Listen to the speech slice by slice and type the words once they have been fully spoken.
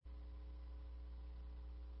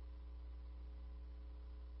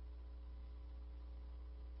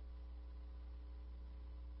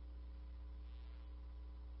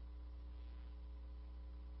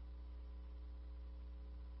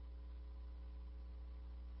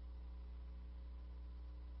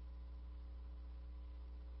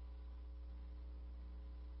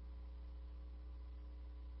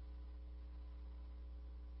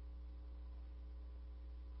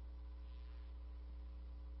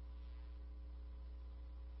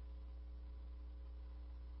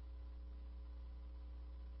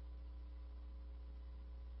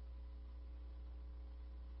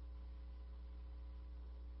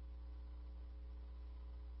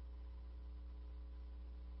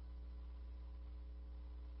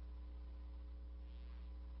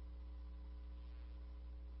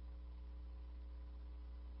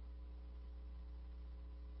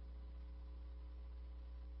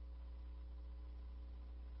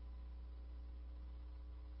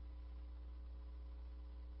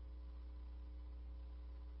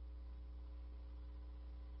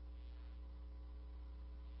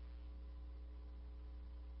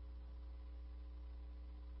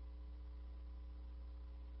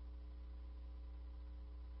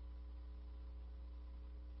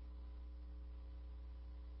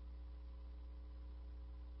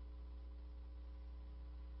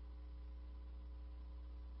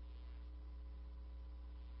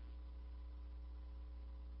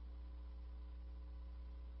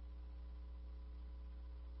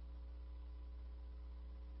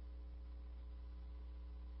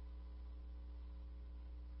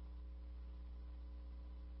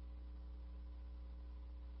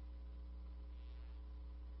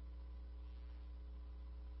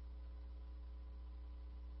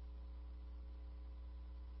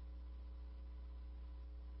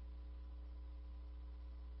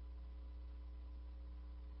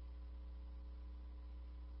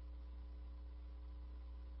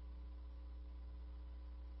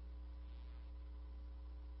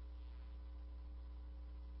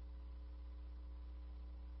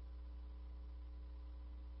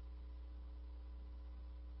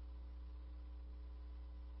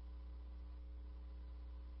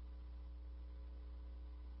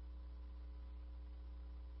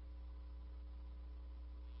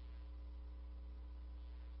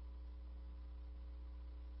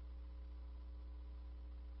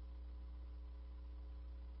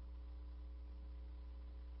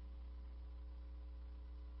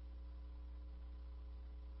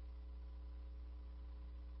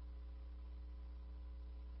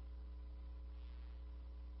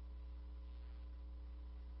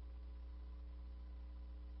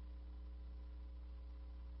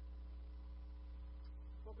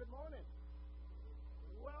Well, good morning.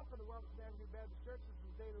 Welcome to Robertson Avenue Baptist Church. This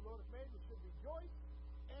is the day the Lord has made. We should rejoice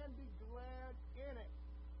and be glad in it.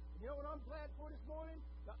 And you know what I'm glad for this morning?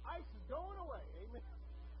 The ice is going away. Amen.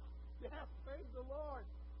 Yeah, praise the Lord.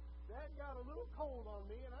 That got a little cold on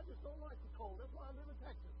me, and I just don't like the cold. That's why I live in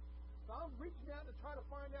Texas. So I'm reaching out to try to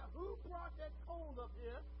find out who brought that cold up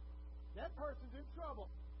here. That person's in trouble.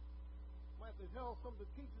 I have to tell some of the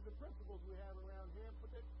teachers and principals we have around here and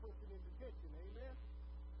put that person in detention. Amen.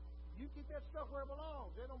 You keep that stuff where it belongs.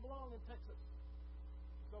 They don't belong in Texas.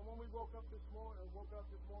 So when we woke up this morning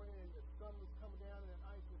and the sun was coming down and the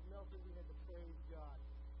ice was melting, we had to praise God.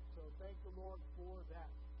 So thank the Lord for that.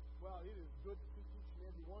 Well, it is good to see each and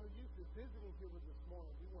every one of you. If you're visiting here with us this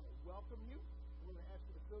morning, we want to welcome you. We're going to ask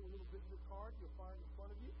you to fill a little visitor card you'll find in front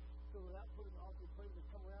of you. Fill it out, put it in the altar plate to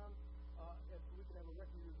come around so we can have a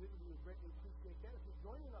record of your visit. We would greatly appreciate that. If you're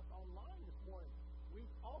joining us online this morning, we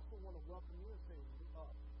also want to welcome you and say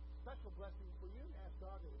special blessings for you and ask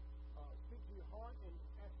God to speak to your heart and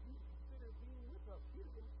ask you to consider being with us here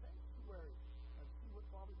in the sanctuary and see what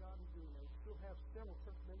Father God is doing. And we still have several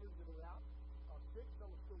church members that are out sick.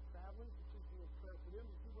 Some are still traveling. So please be in prayer for them.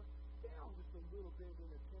 If you were down just a little bit in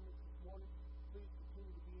attendance this morning, please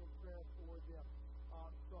continue to be in prayer for them.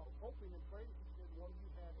 So hoping and praying that each and every one of you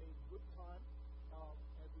had a good time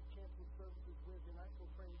as we canceled services Wednesday night.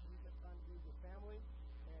 We're praying to use that time to be with your family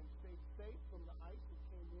and stay safe from the ice that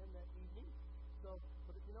came in that evening. So,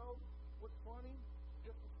 but you know what's funny?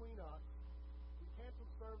 Just between us, we canceled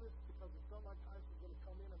service because it felt like ice was going to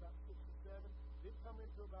come in about 6 or 7. It did come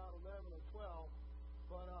into about 11 or 12.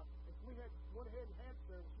 But if we had went ahead and had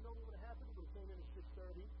service, you know what would have happened? It would have came in at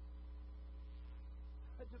 6:30.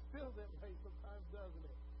 It just feels that way sometimes, doesn't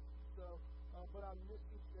it? So, but I miss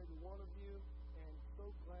each and every one of you, and so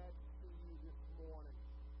glad to see you this morning.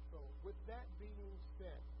 So, with that being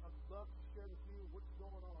said, I'd love to share with you what's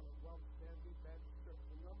going on at Robertson Avenue Baptist Church.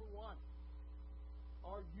 So, number one,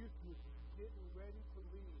 our youth group is getting ready to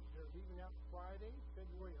leave. They're leaving out Friday,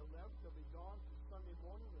 February 11th. They'll be gone to Sunday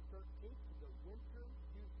morning, the 13th, to the winter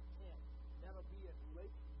youth camp. That'll be at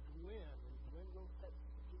Lake Glen in Glenville, Texas.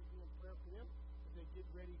 So please be in prayer for them as they get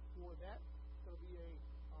ready for that. It's going to be a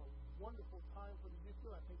wonderful time for the youth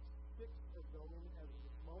group. I think 6 are going as of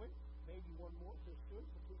this moment. Maybe one more if they're soon,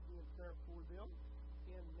 so please be in prayer for them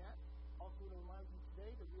in that. Also want to remind you today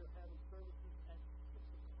that we are having services at 6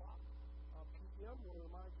 o'clock p.m. I want to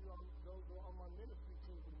remind you those who are on my ministry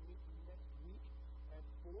team will meet next week at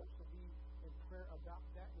 4, so be in prayer about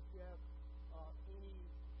that. If you have any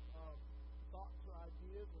thoughts or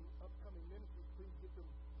ideas and upcoming ministries, please get them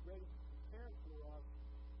ready to prepare for us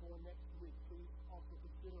for next week. Please also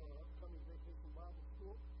consider our upcoming vacation Bible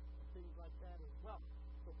school and things like that as well.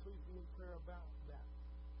 So please be in prayer about that.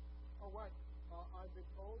 All right. I've been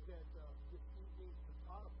told that this evening's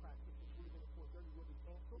Takata practice, which would have been at 4:30, will be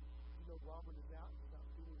canceled. You know Robert is out. He's not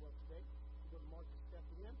feeling well today. Brother Mark has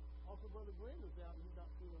stepped in. Also, Brother Glenn is out, and he's not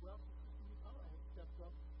feeling well. Sister Utah has stepped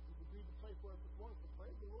up. He's agreed to play for us this morning. So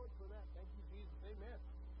praise the Lord for that. Thank you, Jesus. Amen.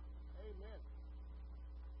 Amen.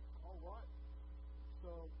 All right.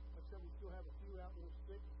 So, like I said, we still have a few out there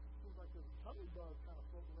sick. Seems like there's a tummy bug kind of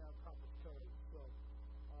floating around Copper's Cove. So,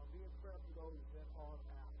 be in prayer for those that are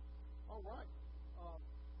out. All right.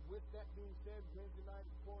 With that being said, Wednesday night,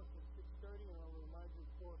 of course, at 6:30, and I'll remind you,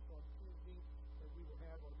 of course, on Tuesday that we will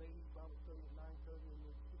have our ladies' Bible study at 9:30 and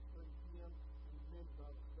then 6:30 p.m. and the men's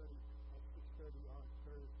Bible study at 6:30 on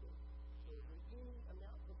Thursday. So, is there any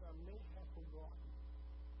announcements I may have forgotten?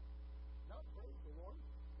 No, praise the Lord.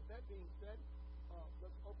 With that being said,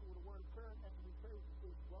 let's open with a word of prayer. And after we pray, we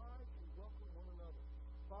please rise and welcome one another.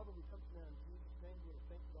 Father, we come to you in Jesus' name. We want to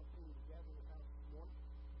thank you for the opportunity to gather in the house this morning.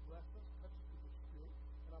 Bless us, touch us with your spirit.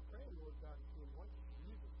 And I'm praying, Lord God, that you anoint us to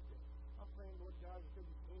use it today. I'm praying, Lord God, that there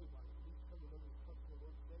be anybody that needs coming under the comfort of the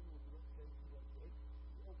Lord today, you will direct them to that day.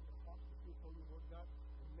 You open their hearts to hear from you, Lord God,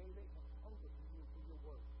 and may they have hunger for you and for your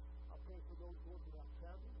word. I'm praying for those, Lord, who are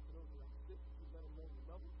traveling, for those who are sick, you let them know you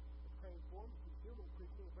love them. I'm praying for them, to heal them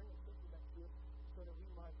quickly and bring them quickly back here so that we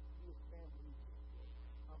might be a family.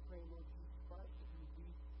 I'm praying, Lord Jesus Christ, that you be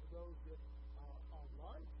for those that are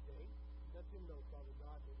online today. Let them know, Father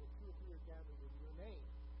God, that when 2 or 3 are gathered in your name,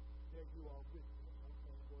 there you are with them. I'm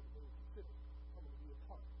praying, Lord, that they will consider coming to be a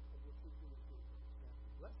part of what you're doing here. Now,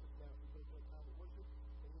 bless us now for this time of worship,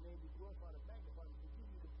 and your name be glorified and magnified, and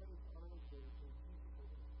continue to praise, honor, and glory in Jesus'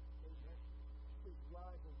 name. Amen. Please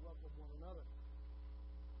rise and welcome one another.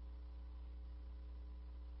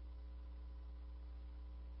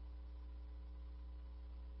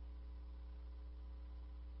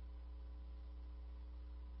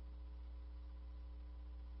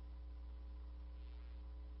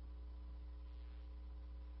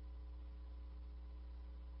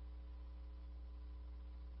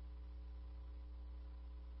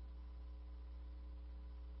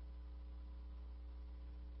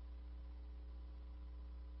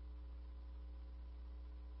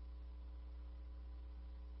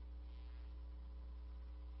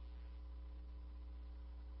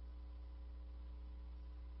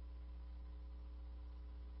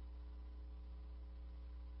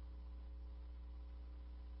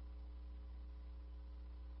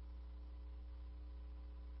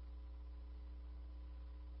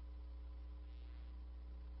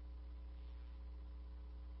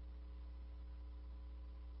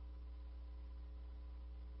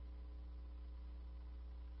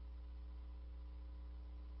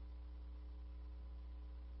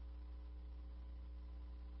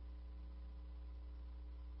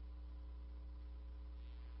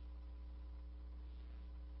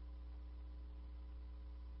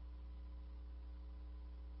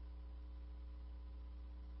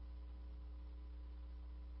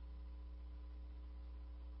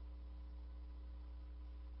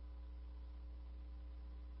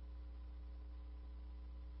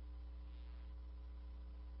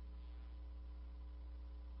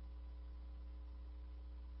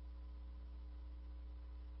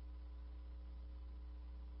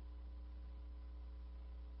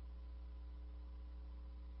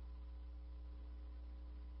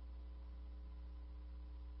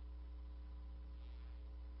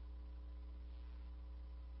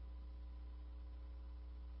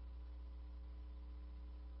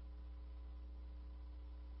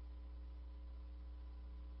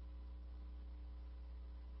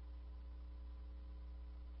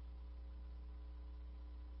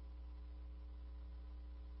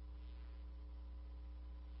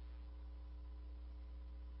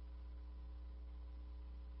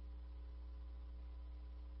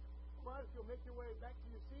 make your way back to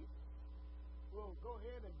your seat, we'll go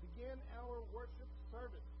ahead and begin our worship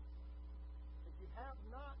service. If you have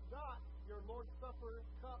not got your Lord's Supper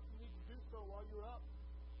cup, you need to do so while you're up.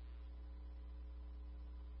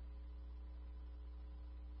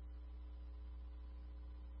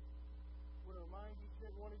 I want to remind each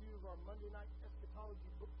and every one of you of our Monday night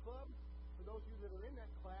eschatology book club. For those of you that are in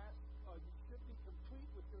that class, you should be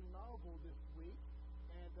complete with your novel this week.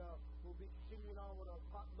 And we'll be continuing on with our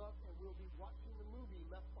potluck, and we'll be watching the movie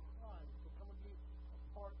Left Behind. So come and be a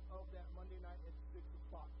part of that Monday night at 6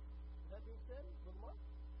 o'clock. With that being said, Brother Mark.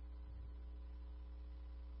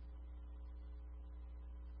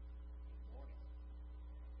 Good morning.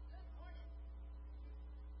 Good morning.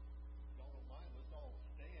 If y'all don't mind, let's all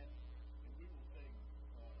stand, and we will sing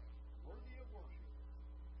Worthy of Worship.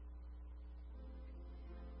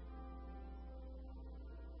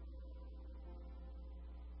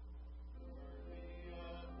 Worthy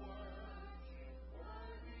of worship,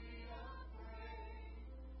 worthy of praise,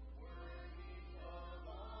 worthy of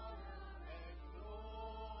honor and glory.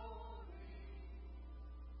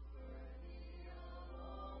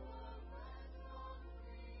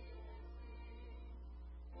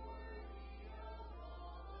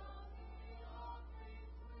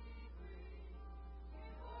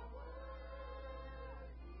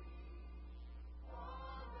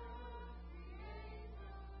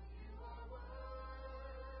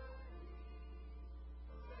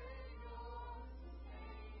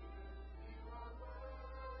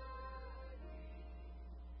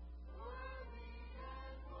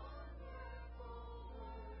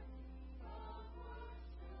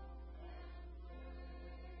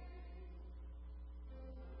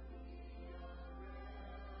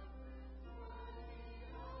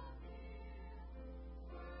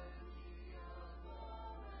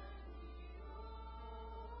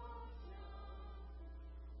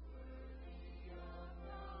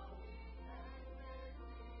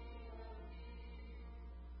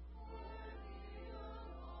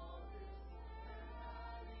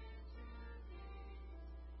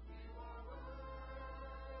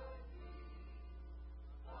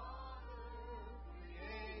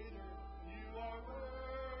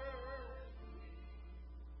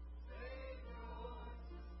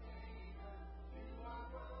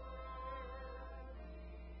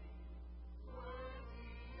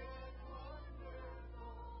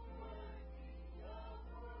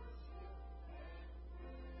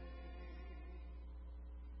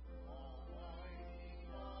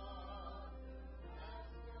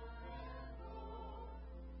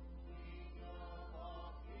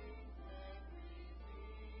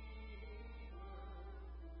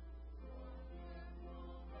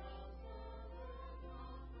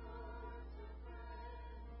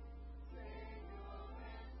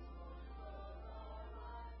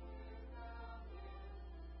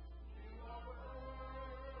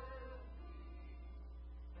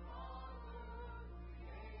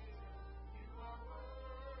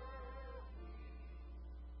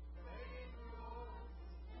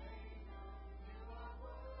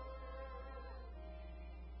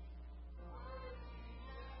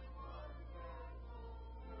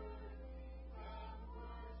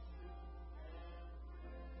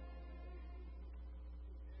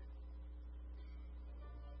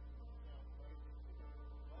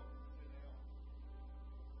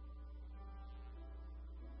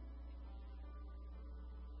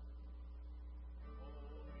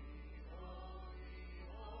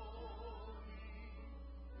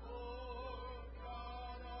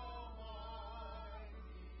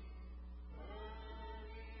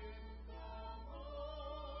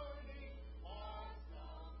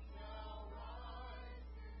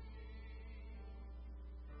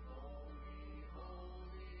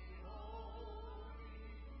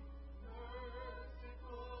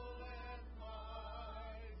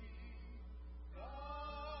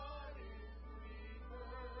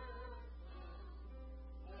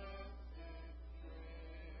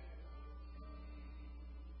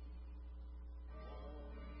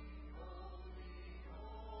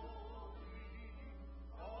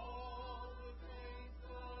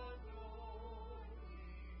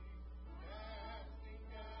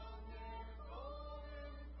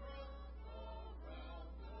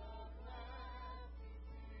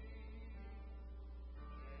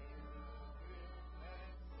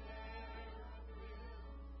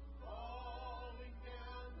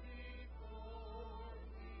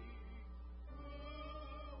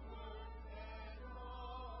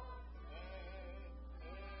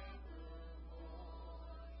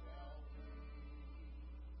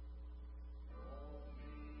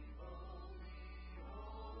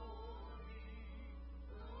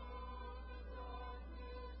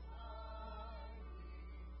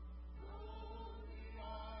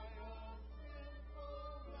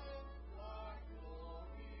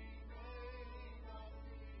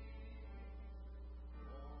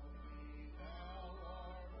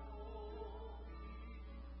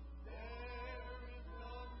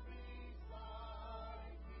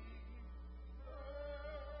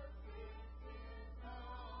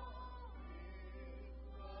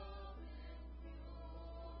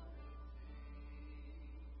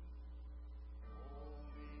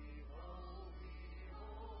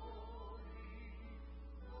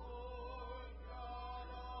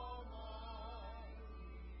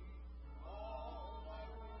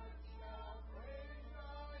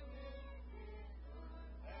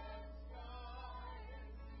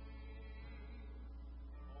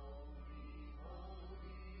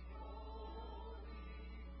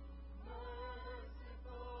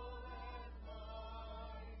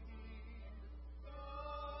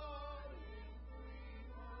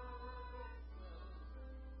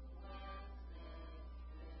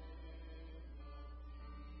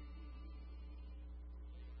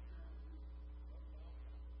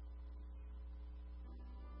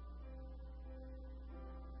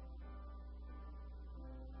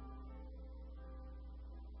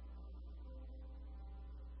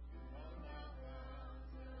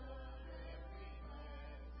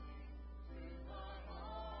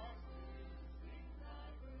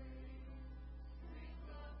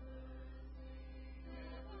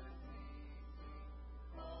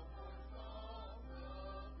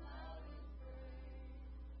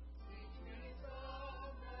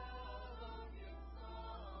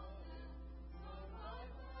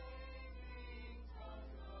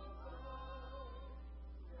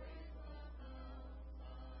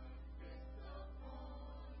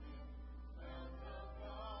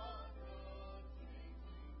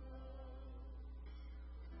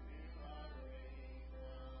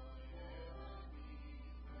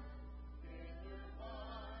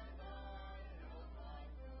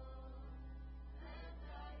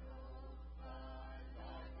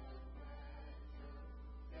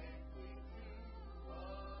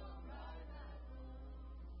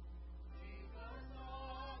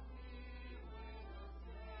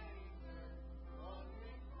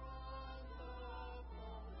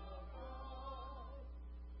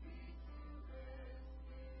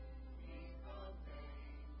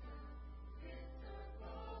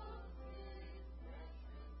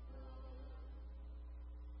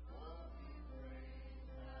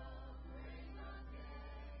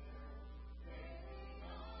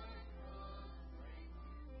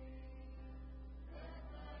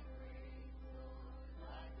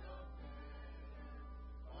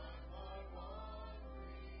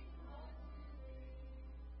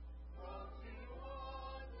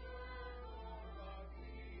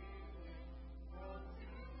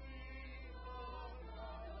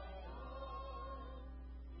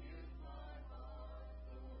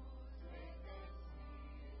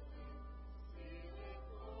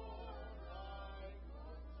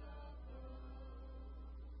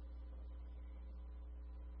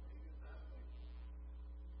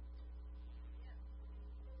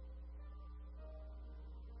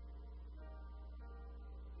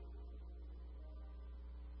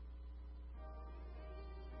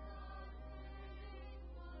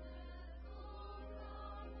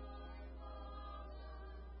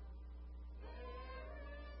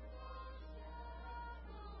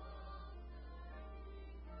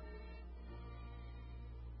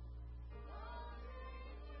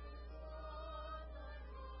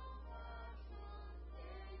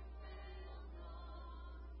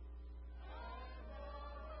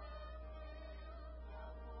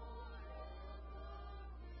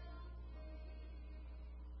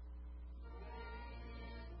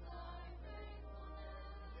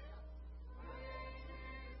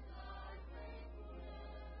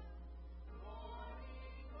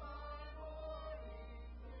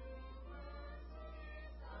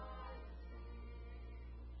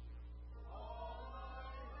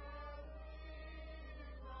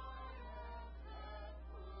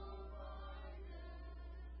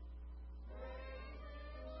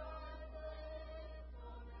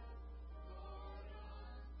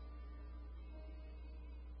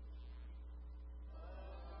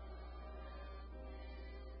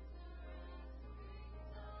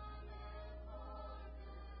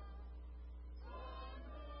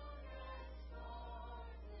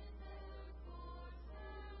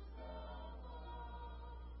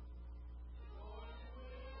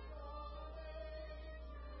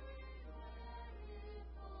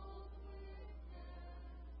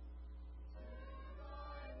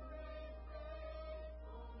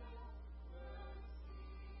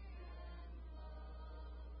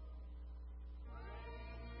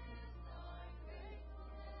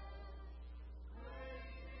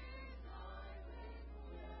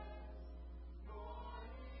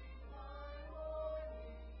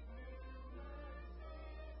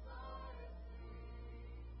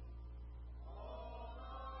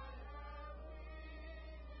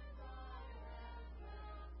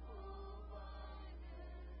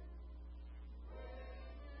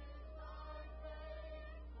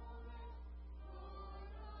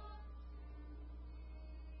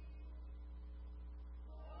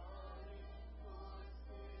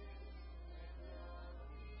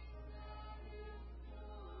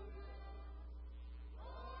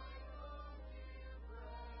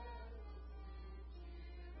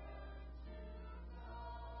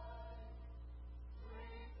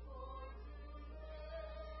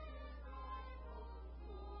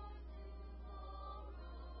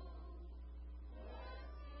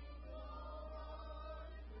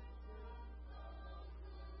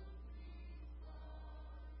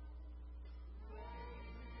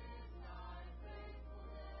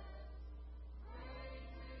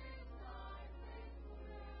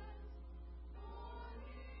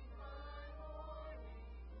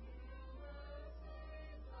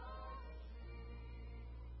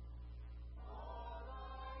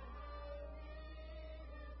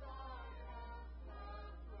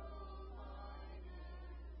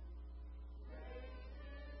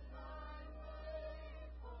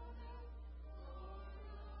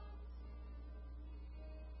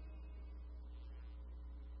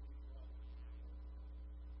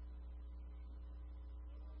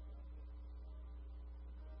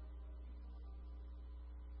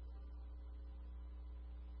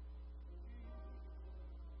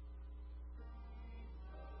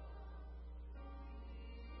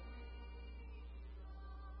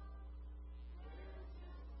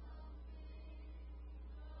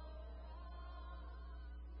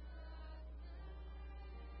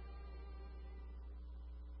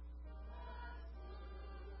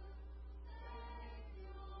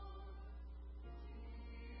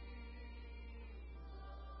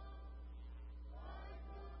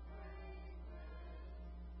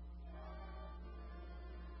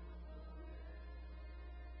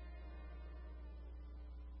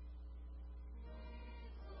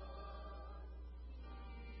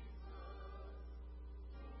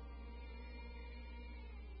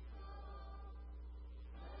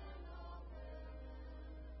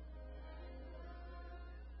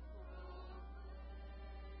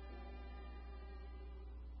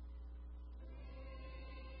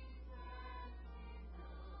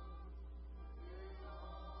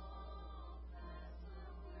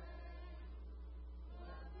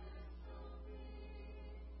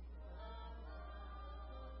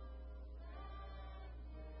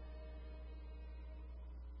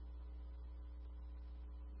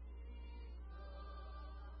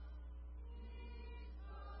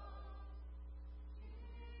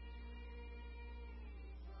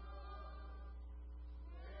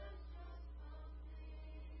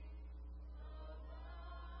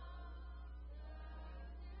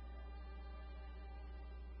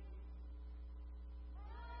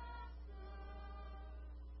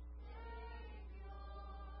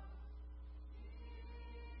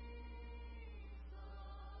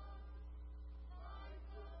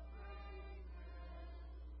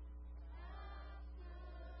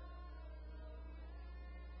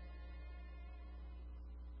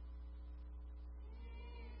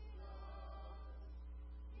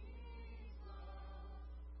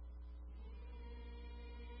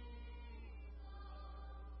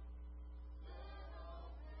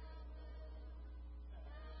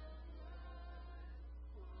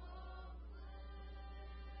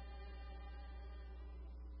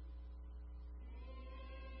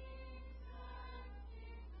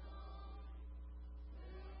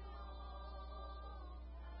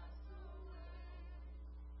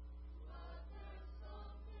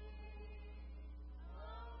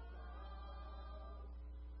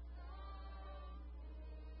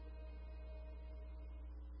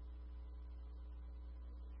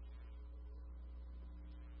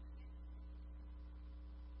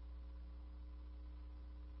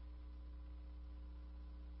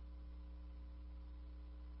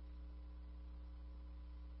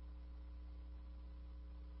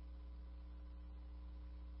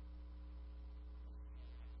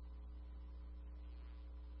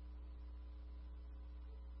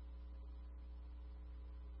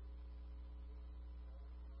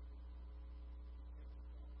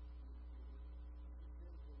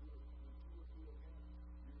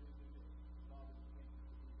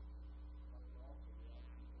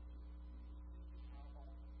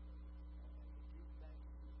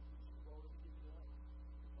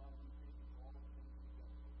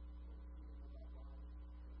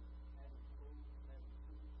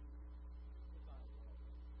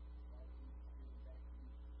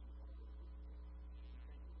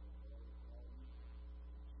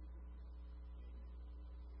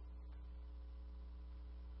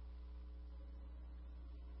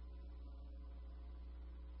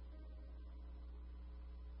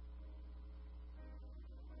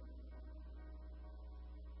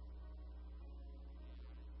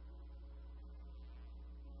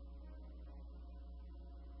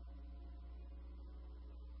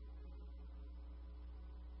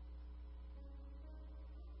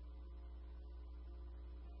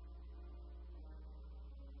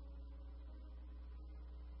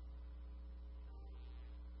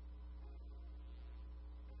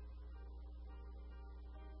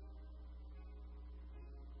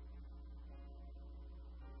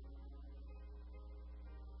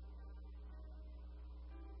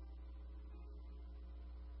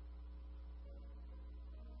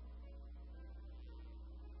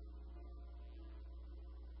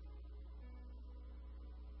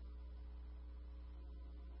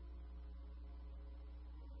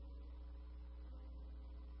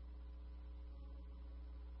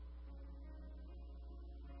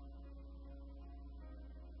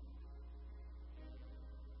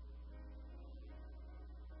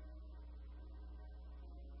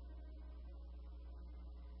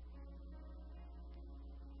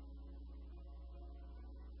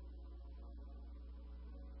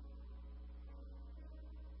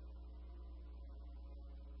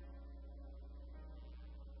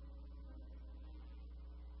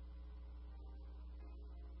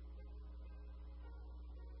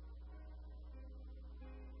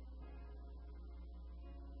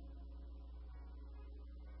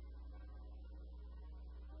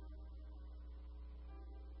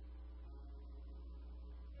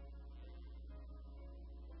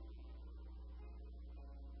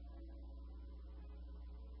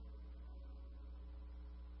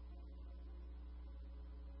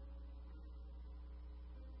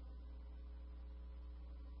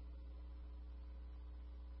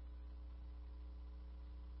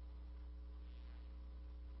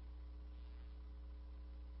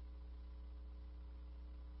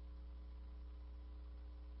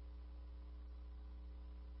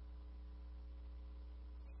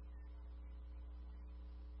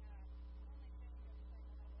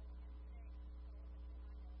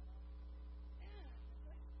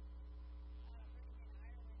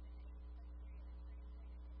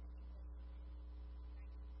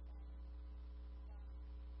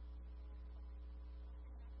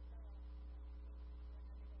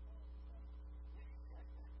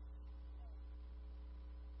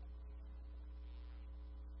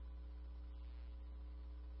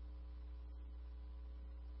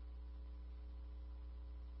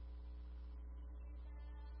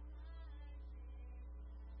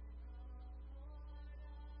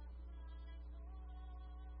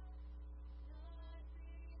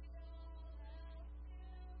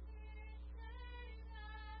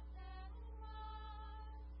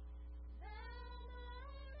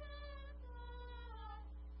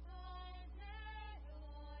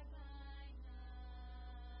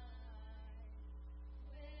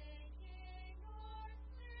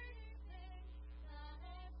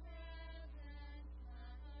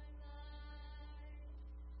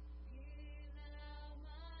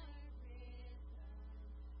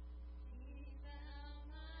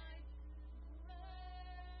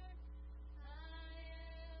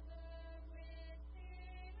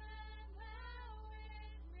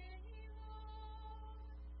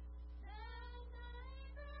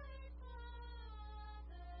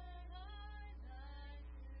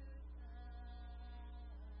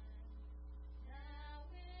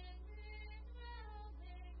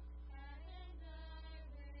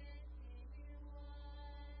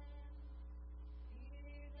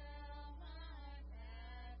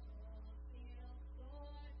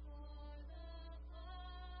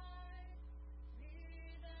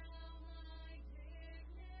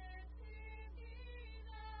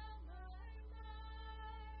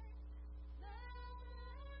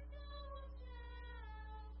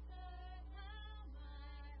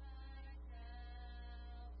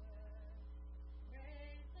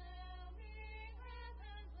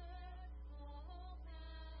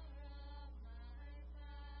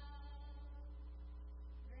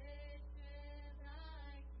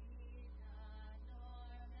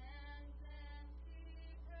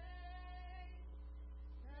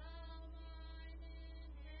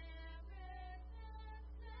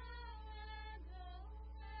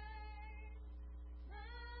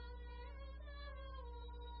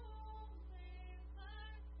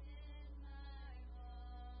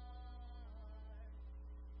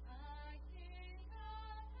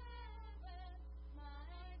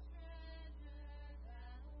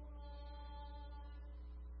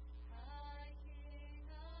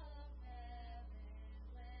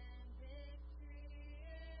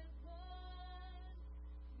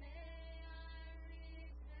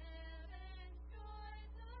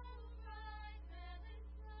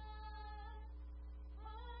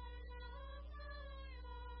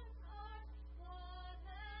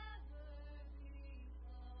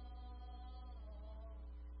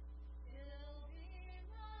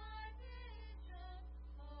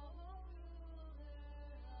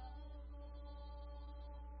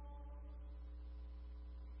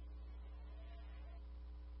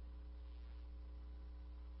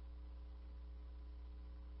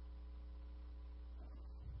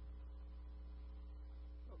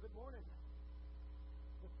 good morning.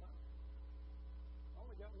 I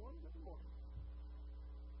only got one good morning.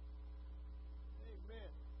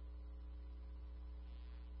 Amen.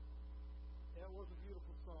 That was a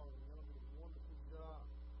beautiful song. You know, did a wonderful job.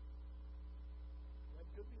 That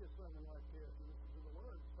could be a sermon right there if you listen to the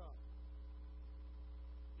words, huh?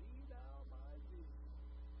 Be thou my Jesus.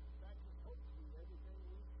 In fact, just hope to be everything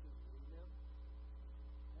we see. Amen.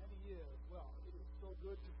 And he is. Well, it is so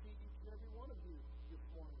good to see each and every one of you this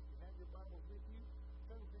morning. If you have your Bibles with you,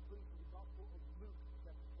 turn with me please to the Gospel of Luke,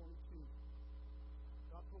 chapter 22.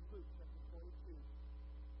 Gospel of Luke, chapter 22.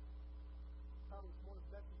 The title this morning's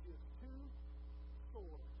message is Two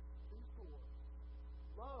Swords. Two Swords.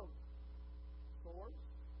 Love swords.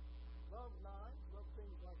 Love knives. Love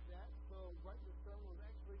things like that. So writing this sermon was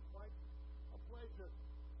actually quite a pleasure.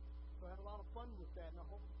 So I had a lot of fun with that, and I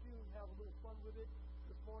hope that you have a little fun with it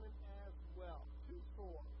this morning as well. Two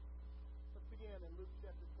swords. Let's begin in Luke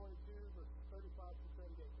chapter 22, verses 35 to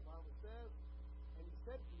 38. The Bible says, and he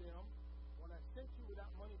said to them, when I sent you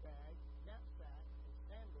without money bag, knapsack, and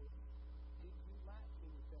sandals, did you lack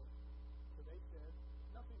anything? So they said,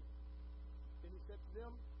 nothing. Then he said to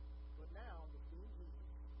them, but now, the king Jesus,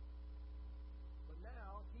 but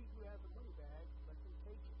now he who has a money bag, let him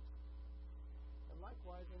take it. And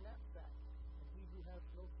likewise a knapsack, and he who has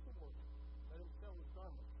no sword, let him sell his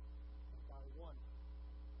garments and buy one.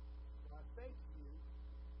 But I say to you,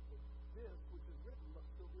 that this which is written must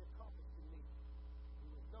still be accomplished in me.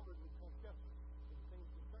 He was numbered with transgressors, and the things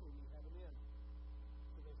concerning me have an end.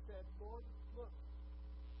 So they said, Lord, look,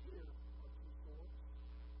 here are two swords.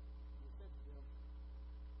 And he said to them,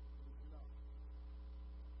 it is enough.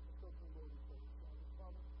 Let's go to the Lord and pray.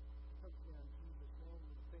 Father, because again, Jesus, Lord,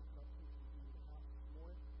 we thank you about teaching you in the house this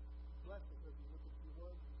morning. Bless us as we look at your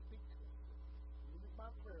word and speak to us. And this is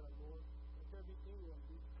my prayer, Lord. Let there be anyone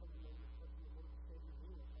who come to know you, especially the Lord and Savior,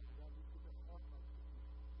 anyone, Father God, we put that heart like with you.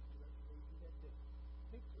 And let the days you that day.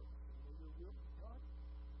 Speak to us. And may your will be done.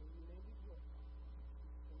 May your name be glorified.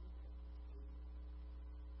 Amen.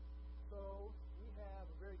 So, we have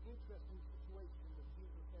a very interesting situation with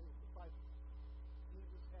Jesus and his disciples.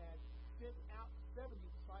 Jesus had sent out 70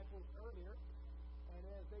 disciples earlier, and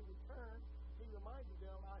as they returned, he reminded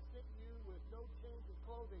them, I sent you with no change of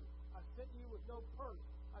clothing. I sent you with no purse.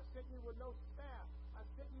 I sent you with no staff. I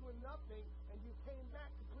sent you with nothing, and you came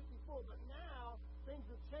back completely full. But now, things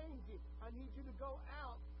are changing. I need you to go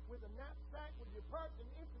out with a knapsack, with your purse, and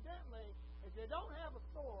incidentally, if you don't have a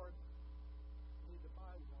sword, you need to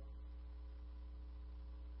buy one.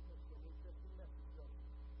 That's an interesting message, though.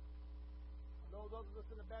 I know those of us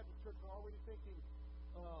in the Baptist church are already thinking,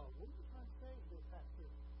 what are you trying to say there, Pastor?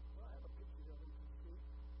 Well, I have a picture of it, you can see.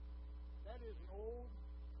 That is an old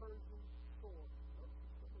Persian sword.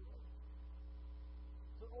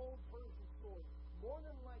 It's an old Persian sword. More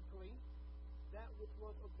than likely, that which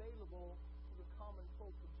was available to the common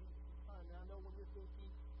folk of Jesus' time. Now, I know when you're thinking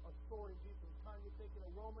of sword in Jesus' time, you're thinking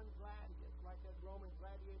of Roman gladiators, like that Roman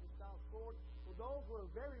gladiator-style sword. Well, those were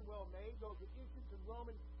very well made. Those were issued to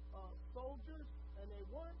Roman soldiers, and they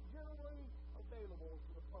weren't generally available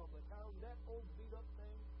to the public. However, that old beat-up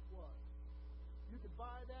thing was. You could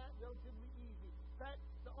buy that relatively easy. In fact,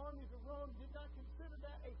 the armies of Rome did not consider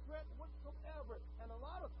that a threat whatsoever. And a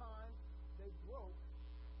lot of times, they broke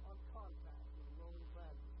on contact with the Roman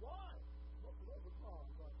gladiators. Why? Most of those were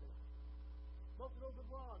bronze, aren't they? Most of those were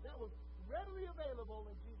bronze. That was readily available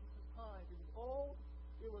in Jesus' time. It was old,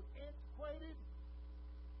 it was antiquated,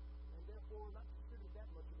 and therefore not considered that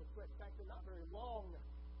much of a threat. In fact, they're not very long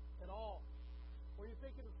at all. When you're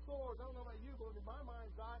thinking of swords, I don't know about you, but in my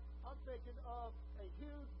mind's eye, I'm thinking of a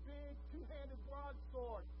huge, big, two-handed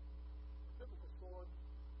broadsword. A typical sword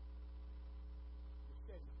is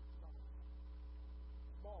steady,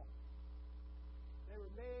 small. They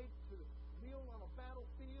were made to wield on a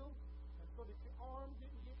battlefield, and so that your arm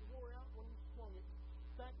didn't get wore out when you swung it.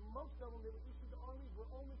 In fact, most of them that were issued to armies were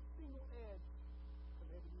only single-edged, and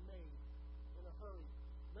they had to be made in a hurry.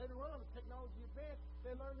 Later on, as technology advanced,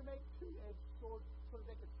 they learned to make two-edged swords so that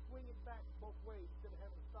they could swing it back both ways instead of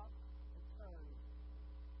having to stop and turn.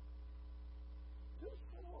 Two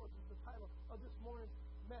swords is the title of this morning's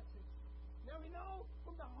message. Now we know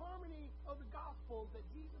from the harmony of the Gospels that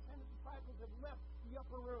Jesus and his disciples have left the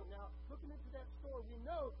upper room. Now, looking into that story, we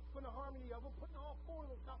know from the harmony of them, putting all four of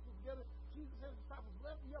those Gospels together, Jesus and his disciples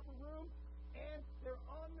left the upper room, and they're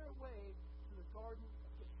on their way to the Garden of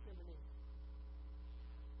Gethsemane.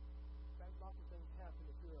 Lots of things happen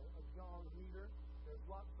if you're a John reader. There's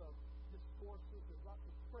lots of discourses, there's lots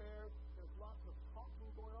of prayers, there's lots of talking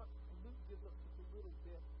going on. And Luke gives us just a little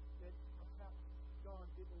bit that perhaps John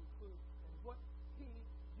didn't include. And what he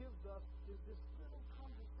gives us is this little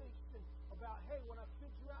conversation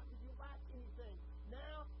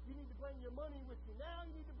You need to bring your money with you. Now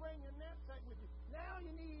you need to bring your knapsack with you. Now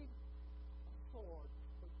you need a sword.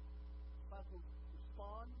 The disciples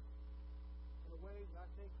respond in a way that I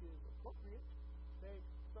think is appropriate. They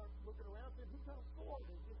start looking around and say, who's got a sword?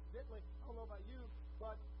 And incidentally, I don't know about you,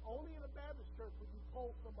 but only in a Baptist church would you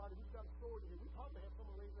poll somebody who's got a sword in here. We probably have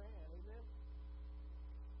someone raise their hand. Amen?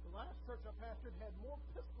 The last church I pastored had more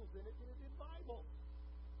pistols in it than it did Bibles.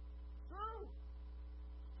 True.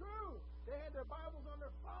 True. They had their Bibles on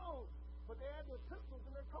their phones, but they had their pistols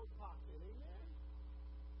in their coat pocket. Amen?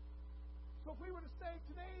 So if we were to say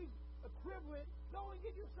today's equivalent, go and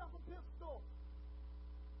get yourself a pistol.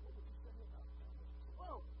 What would you say about that?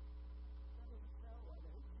 Whoa. That doesn't sound right.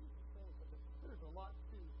 Now, Jesus saying something. There's a lot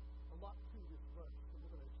to this verse, and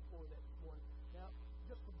we're going to explore that this morning. Now,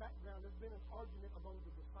 just for background, there's been an argument among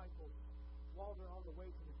the disciples while they're on the way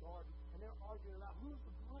to the garden, and they're arguing about who's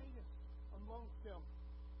the greatest amongst them.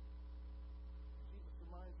 Jesus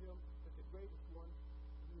reminds them that the greatest one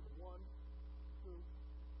is the one who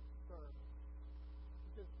serves.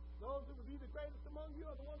 He says, those who will be the greatest among you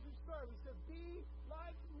are the ones who serve. He says, be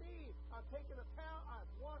like me. I've taken a towel,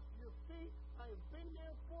 I've washed your feet, I have been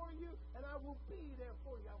there for you, and I will be there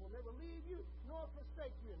for you. I will never leave you nor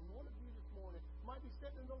forsake you. And one of you this morning might be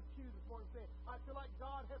sitting in those pews this morning saying, I feel like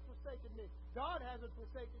God has forsaken me. God hasn't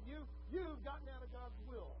forsaken you. You've gotten out of God's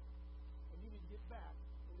will. And you need to get back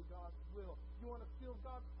into God's will. You want to feel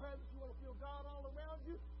God's presence? You want to feel God all around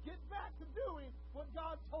you? Get back to doing what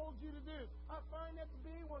God told you to do. I find that to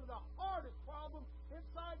be one of the hardest problems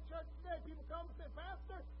inside church today. People come and say,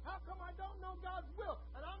 Pastor, how come I don't know God's will?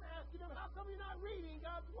 And I'm asking them, how come you're not reading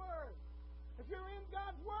God's Word? If you're in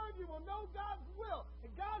God's Word, you will know God's will.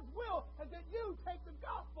 And God's will is that you take the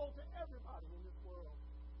gospel to everybody in this world.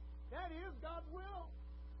 That is God's will.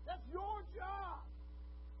 That's your job.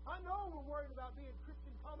 I know we're worried about being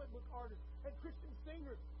Christian comic book artists and Christian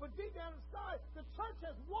singers, but deep down inside, the church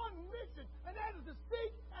has one mission, and that is to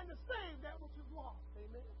seek and to save that which is lost.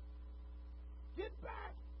 Amen? Get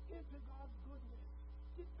back into God's goodness.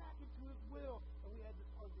 Get back into His will. And we had this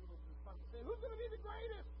argument over the disciples saying, who's going to be the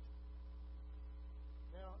greatest?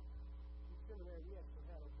 Now, in seminary, we actually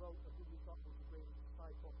had a vote of who we thought was the greatest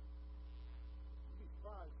disciple. You'd be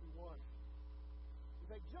surprised who won. You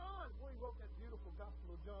say, John, boy, he wrote that beautiful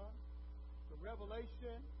Gospel of John, the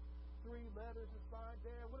Revelation, 3 letters inside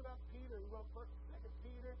there. What about Peter? He wrote 1st and 2nd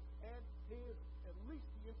Peter, and his, at least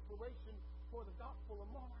the inspiration for the Gospel of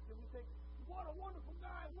Mark. And we think, what a wonderful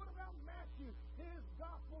guy. What about Matthew? His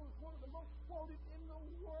Gospel is one of the most quoted in the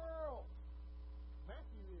world.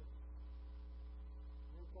 Matthew is.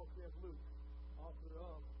 And then, of course, we have Luke, author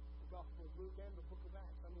of the Gospel of Luke and the book of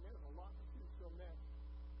Acts. I mean, there's a lot to choose from there.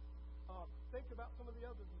 Think about some of the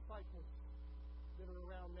other disciples that are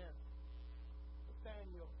around there.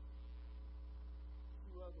 Nathaniel, a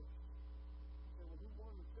few others. He said, well, who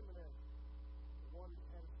won the seminary? The one that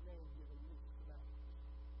had his name given Luke to that.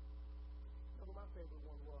 You know who my favorite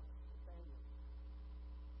one was? Nathaniel.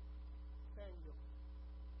 Nathaniel.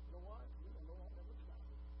 You know what? You don't know all that about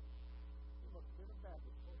him. He must have been a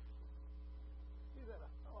Baptist person. He's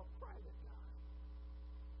a private guy.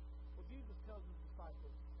 Well, Jesus tells his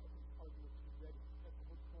disciples, argument to be ready. That's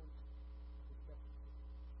what's going to happen.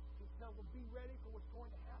 He tells them, be ready for what's going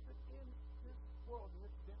to happen in this world. And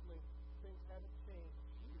incidentally, things haven't changed.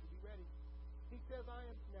 You need to be ready. He says, now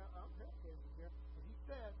I'm paraphrasing here, but he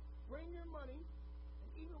says, bring your money, and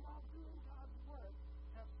even while doing God's work,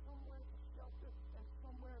 have somewhere to shelter and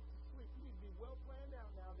somewhere to sleep. You need to be well planned out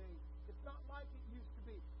nowadays. It's not like it used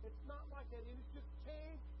to be. It's not like that. And it's just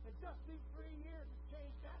changed. And just these 3 years, it's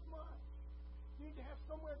changed that much. You need to have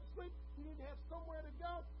somewhere to sleep. You need to have somewhere to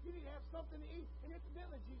go. You need to have something to eat. And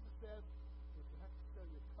incidentally, Jesus says, if you have to sell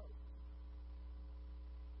your coat,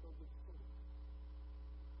 so get food.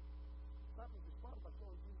 Disciples respond by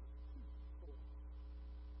showing Jesus 2 swords.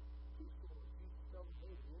 2 swords. Jesus tells them,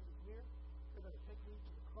 hey, the end is near. They're going to take me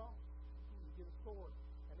to the cross. You need to get a sword.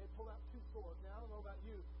 And they pull out 2 swords. Now, I don't know about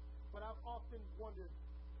you, but I've often wondered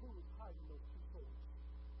who is hiding those 2 swords.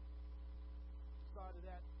 Side of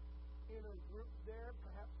that inner group there,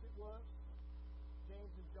 perhaps it was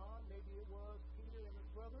James and John, maybe it was Peter and his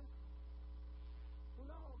brother. Who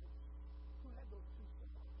knows? Who had those 2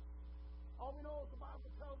 swords? All we know is the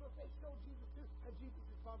Bible tells us they showed Jesus too, and Jesus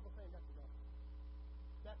responds by saying, that's enough.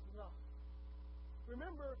 That's enough.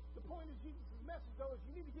 Remember, the point of Jesus' message, though, is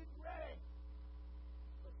you need to get ready.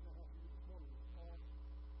 The question I have for you this morning is, are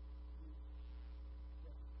you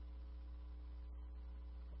ready?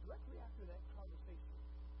 Directly after that conversation,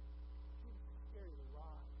 Scary to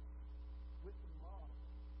ride with the mom.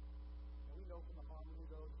 And we know from the mom, we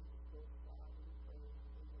know Jesus goes to God and he prays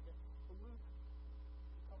and things like that. But Luke,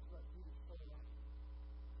 he talks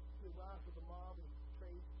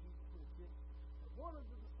one of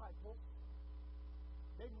the disciples,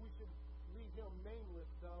 maybe we should leave him nameless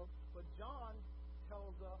though, but John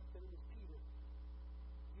tells us that it was Peter.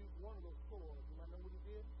 Used one of those swords. You might know what he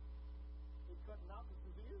did? He cut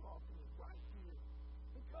Malchus's ear off in his right ear.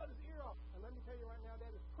 He cut his ear off. And let me tell you right now,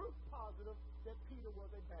 that is proof positive that Peter was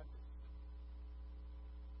a Baptist.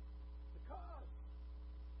 Because,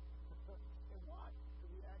 and why?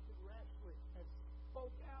 Because he acted rashly and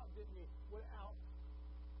spoke out, didn't he, without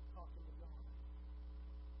talking to God.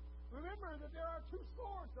 Remember that there are two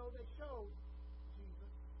swords, though, they showed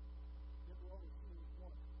Jesus. Yet we only see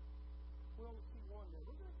one. We only see one there.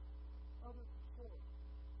 Look at that other sword.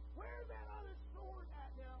 Where's that other sword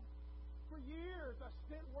at now? For years, I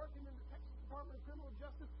spent working in the Texas Department of Criminal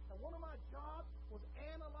Justice, and one of my jobs was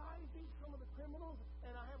analyzing some of the criminals,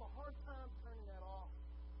 and I have a hard time turning that off.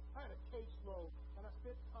 I had a caseload, and I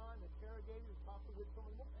spent time interrogating and talking with some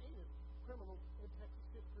of the most heinous criminals in Texas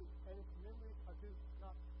history, and its memories I do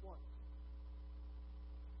not want.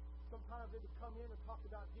 Sometimes they would come in and talk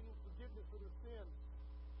about getting forgiveness for their sins.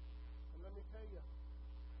 And let me tell you,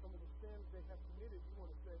 some of the sins they have committed, you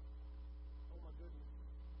want to say, oh my goodness.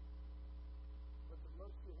 But the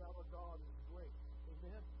mercy of our God is great.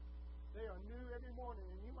 Amen? They are new every morning,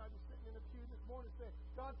 and you might be sitting in a pew this morning saying,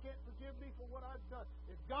 God can't forgive me for what I've done.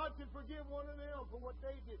 If God can forgive one of them for what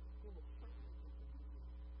they did, He most certainly can forgive you.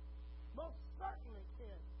 Most certainly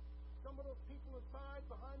can. Some of those people inside,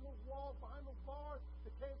 behind those walls, behind those bars,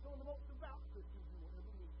 became some of the most devout Christians you will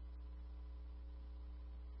ever meet.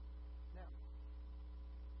 Now,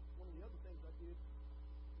 one of the other things I did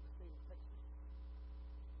in the state of Texas,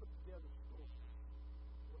 put together stories.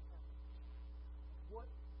 What happened? What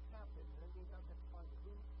happened? And that means I have to find the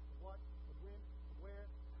who, the what, the when, the where,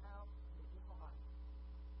 the how, and the why.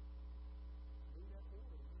 Bring that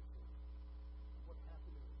forward and you see what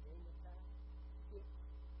happened in the gang attack. It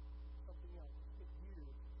something else. It took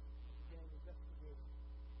years of the gang investigating.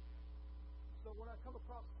 So when I come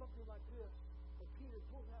across something like this, where Peter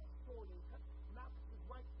pulls out a sword and cut Malchus's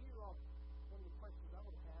right ear off, one of the questions I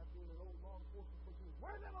would have being an old law enforcement person is,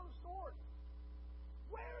 where's that other sword?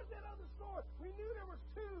 Where's that other sword? We knew there was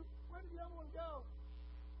two. Where did the other one go?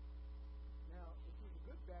 Now, if he was a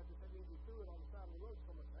good Baptist, that means he threw it on the side of the road.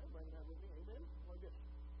 So much, I ain't bringing that with me. Amen? Like this.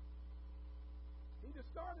 He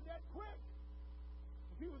discarded that quick.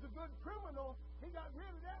 If he was a good criminal, he got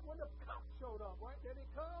rid of that when the cops showed up, right? There they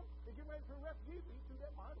come. They get ready for a refugee. He threw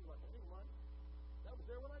that behind him like, that ain't mine. That was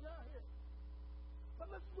there when I got here.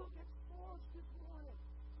 But let's look at swords this morning.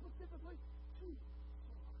 Specifically, two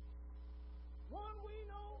swords. One we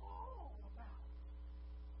know all about.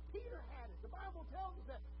 Peter had it. The Bible tells us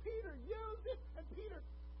that Peter used it, and Peter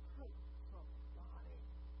hurt somebody.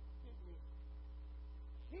 Didn't he?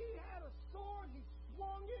 He had a sword. He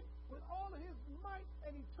swung it with all of his might,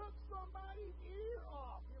 and he took somebody's ear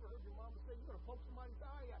off. You ever heard your mama say, you're going to poke somebody's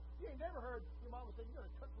eye out? You ain't never heard your mama say, you're going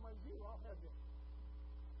to cut somebody's ear off, have you?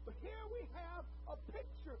 But here we have a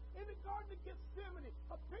picture in the Garden of Gethsemane,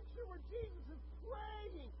 a picture where Jesus is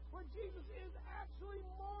praying, where Jesus is actually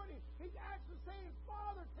mourning. He's actually saying,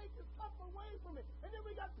 Father, take this cup away from me. And then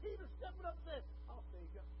we got Peter stepping up saying, I'll save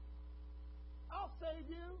you. I'll save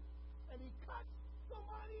you. And he cuts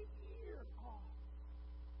somebody's ear off.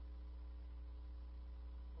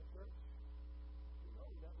 Well, church, we know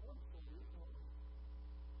that one for you, don't we?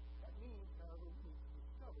 That means, however, we need to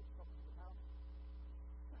discover something about it.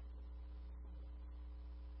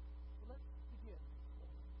 So let's begin.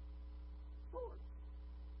 Sword.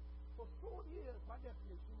 So sword is, by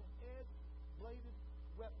definition, an edge-bladed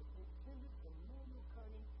weapon intended for manual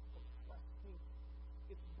cutting or slashing.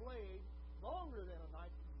 Its blade, longer than a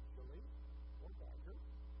knife usually, or dagger,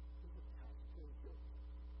 is attached to a hilt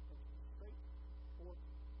and straight or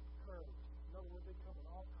curved. In other words, they come in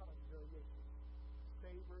all kinds of variations.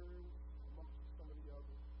 Sabers, amongst some of the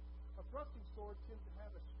others. A thrusting sword tends to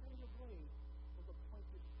have a straighter blade with a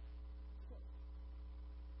pointed tip.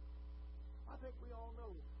 I think we all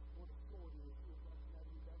know what a sword is here at Robertson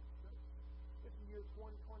Avenue Baptist Church. It's the year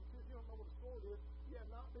 2022. If you don't know what a sword is, you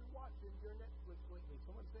have not been watching your Netflix lately.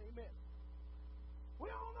 Someone say amen. We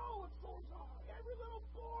all know what swords are. Every little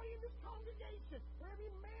boy in this congregation, or every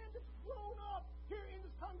man that's grown up here in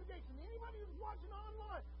this congregation, anybody who's watching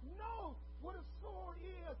online knows what a sword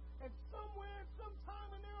is. And somewhere, sometime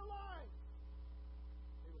in their lives,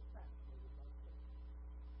 they were fascinated by swords.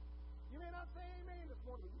 You may not say amen this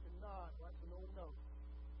morning, but you can nod right so no one knows.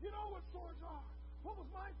 You know what swords are. What was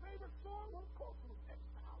my favorite sword? Well, of course, it was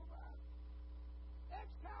Excalibur.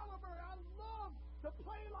 Excalibur. I loved to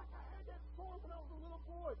play like I had that sword when I was a little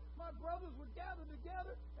boy. My brothers would gather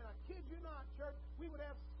together, and I kid you not, church, we would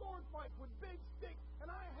have sword fights with big sticks, And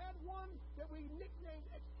I had one that we nicknamed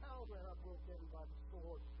Excalibur, and I broke everybody's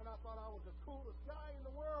sword. And I thought I was the coolest guy in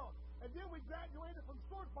the world. And then we graduated from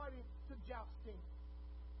sword fighting to jousting.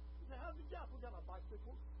 You say, how'd you joust? We got our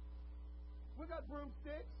bicycles. We got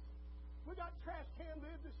broomsticks. We got trash can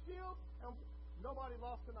lids as shields. And nobody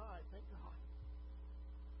lost an eye, thank God.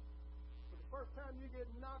 But the first time you get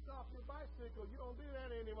knocked off your bicycle, you don't do that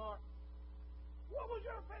anymore. What was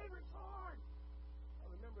your favorite sword? I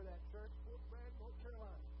remember that, church, Fort Bragg, North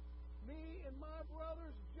Carolina. Me and my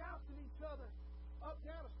brothers jousted each other up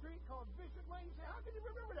down a street called Bishop Lane. You say, how can you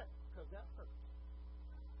remember that? Because that hurts.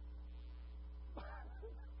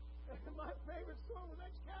 And my favorite sword was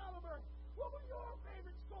Excalibur. What was your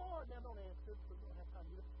favorite sword? Now, don't answer, because we don't have time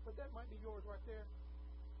to do that. But that might be yours right there.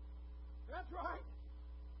 That's right.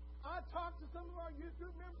 I talked to some of our youth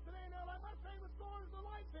group members today, and they're like, my favorite sword is the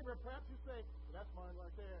lightsaber. Perhaps you say, well, that's mine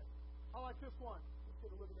right there. I like this one. Let's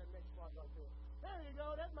get a look at that next slide right there. There you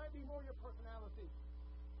go. That might be more your personality.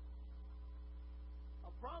 I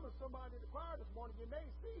promised somebody in the choir this morning, you may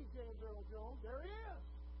see James Earl Jones. There he is.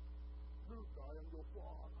 Luke, I am your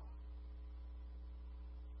father.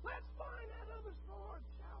 Let's find that other sword,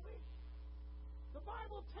 shall we? The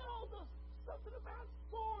Bible tells us something about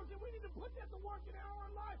swords, and we need to put that to work in our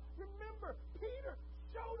life. Remember, Peter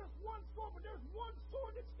showed us one sword, but there's one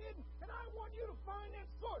sword that's hidden, and I want you to find that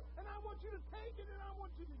sword, and I want you to take it, and I want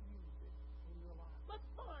you to use it in your life. Let's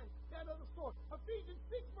find that other sword. Ephesians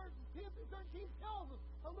 6, verses 10 through 13 tells us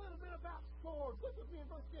a little bit about swords. Look with me in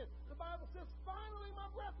verse 10. The Bible says, finally, my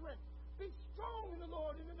brethren, be strong in the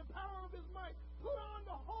Lord and in the power of his might. Put on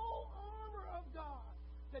the whole armor of God,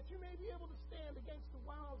 that you may be able to stand against the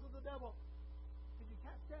wiles of the devil. Did you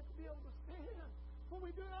catch that? To be able to stand. For we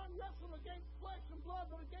do not wrestle against flesh and blood,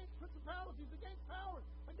 but against principalities, against powers,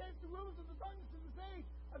 against the rulers of the darkness of this age,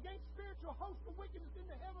 against spiritual hosts of wickedness in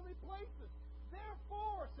the heavenly places.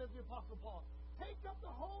 Therefore, says the Apostle Paul, take up the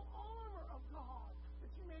whole armor of God, that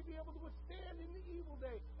you may be able to withstand in the evil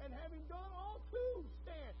day, and having done all to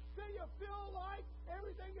stand. Do you feel like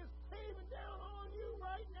everything is caving down on you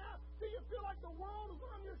right now? Do you feel like the world is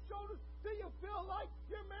on your shoulders? Do you feel like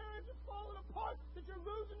your marriage is falling apart, that you're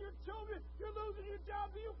losing your children, you're losing your job?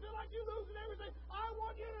 Do you feel like you're losing everything? I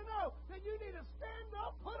want you to know that you need to stand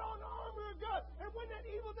up, put on the armor of God, and when that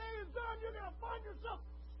evil day is done, you're going to find yourself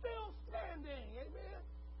still standing. Amen?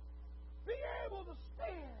 Be able to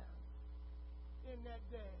stand in that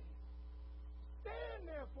day. Stand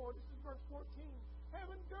therefore, this is verse 14,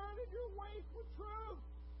 having girded your waist with truth.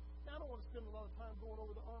 Now, I don't want to spend a lot of time going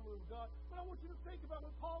over the armor of God, but I want you to think about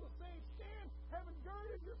what Paul is saying. Stand, having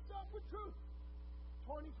girded yourself with truth.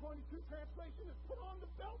 2022 translation is put on the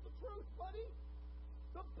belt of truth, buddy.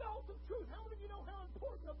 The belt of truth. How many of you know how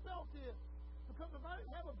important a belt is? Because if I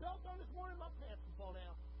didn't have a belt on this morning, my pants would fall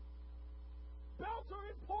down. Belts are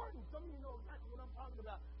important. Some of you know exactly what I'm talking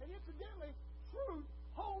about. And incidentally, truth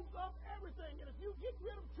holds up everything. And if you get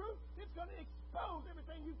rid of truth, it's going to expose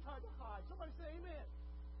everything you tried to hide. Somebody say amen.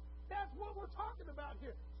 That's what we're talking about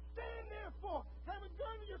here. Stand therefore, having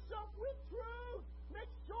girded yourself with truth. Make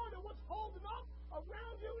sure that what's holding up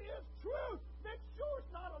around you is truth. Make sure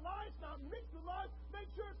it's not a lie, it's not mixed with lies. Make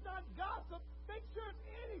sure it's not gossip. Make sure it's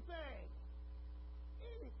anything.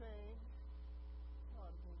 Anything.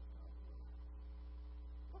 God against God's will.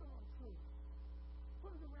 Put it on truth.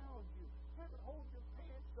 Put it around you. Have it hold your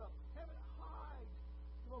pants up. Have it hide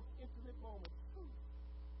the most intimate moments.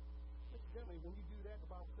 Incidentally, when you do that, the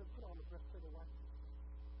Bible says, put on the breastplate of righteousness.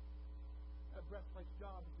 That breastplate's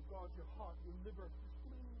job is to guard your heart, your liver, your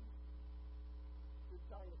spleen, your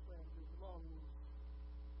diaphragm, your lungs.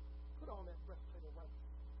 Put on that breastplate of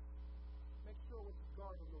righteousness. Make sure what's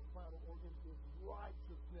guarding those vital organs is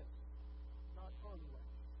righteousness, not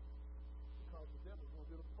unrighteousness. Because the devil's going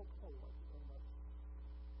to do a poke hole like it's unrighteous.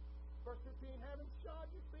 Verse 15, having shod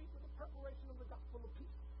your feet with the preparation of the gospel of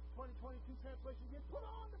peace. 2022 translation again, put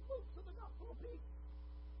on the boots of the gospel of peace.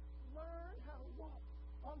 Learn how to walk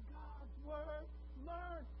on God's word.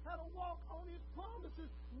 Learn how to walk on his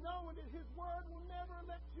promises, knowing that his word will never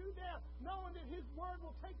let you down, knowing that his word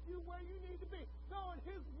will take you where you need to be, knowing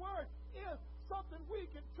his word is something we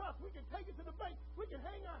can trust. We can take it to the bank. We can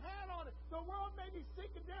hang our hat on it. The world may be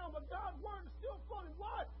sinking down, but God's word is still floating.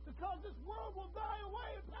 Why? Because this world will die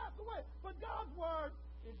away and pass away, but God's word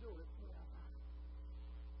endures forever.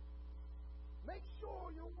 Make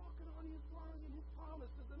sure you're walking on his word and his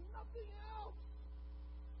promises and nothing else.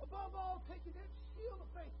 Above all, taking that shield of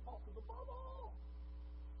faith, Paul says, above all,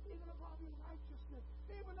 even above your righteousness,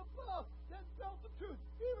 even above that belt of truth,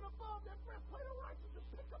 even above that breastplate of righteousness,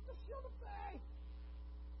 pick up the shield of faith.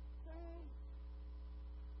 Faith.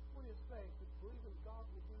 What is faith? It's believing God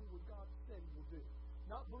will do what God said he will do.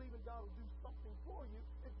 Not believing God will do something for you.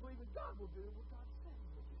 It's believing God will do what God said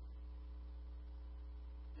He will do.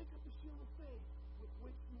 Pick up the shield of faith with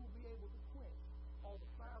which you will be able to quench all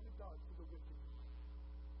the fiery darts of the wicked.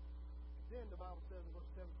 And then the Bible says in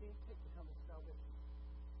verse 17, take the helmet of salvation.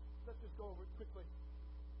 Let's just go over it quickly.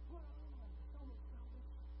 Put on the helmet of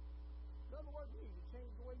salvation. In other words, we need to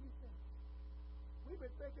change the way you think. We've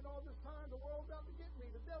been thinking all this time the world's out to get me,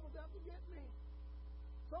 the devil's out to get me.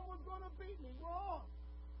 Someone's going to beat me. Wrong.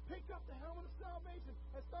 Pick up the helmet of salvation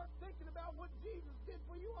and start thinking about what Jesus did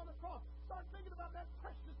for you on the cross. Start thinking about that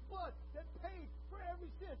precious blood that paid for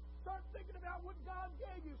every sin. Start thinking about what God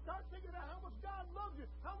gave you. Start thinking about how much God loves you.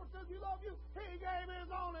 How much does He love you? He gave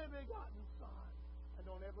His only begotten Son. And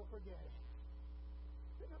don't ever forget it.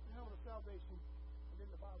 Pick up the helmet of salvation. And then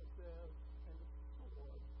the Bible says, and the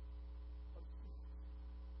sword of truth,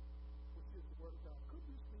 which is the Word of God. Could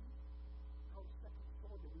you see how the second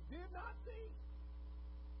sword that we did not see?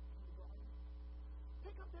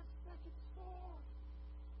 Pick up that second sword.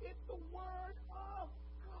 It's the Word of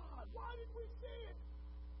God. Why didn't we see it?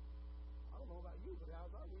 I don't know about you, but as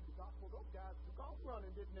I read the gospel, those guys took off running,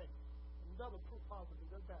 didn't they? Another proof positive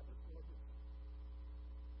they're Baptists.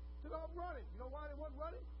 Took off running. You know why they weren't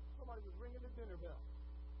running? Somebody was ringing the dinner bell.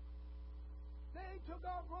 They took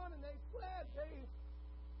off running. They fled. They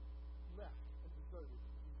left and deserted.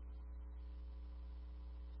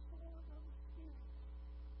 Sword of the Spirit,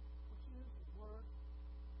 which is the Word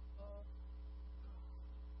of God.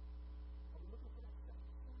 Are we looking for that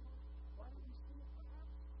second sword? Why didn't we see it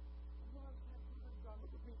perhaps?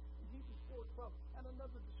 Look at me in Hebrews 4:12 and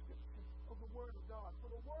another description of the Word of God.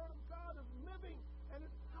 For the Word of God is living and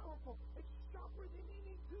it's powerful. It's sharper than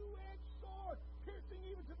any two-edged sword, piercing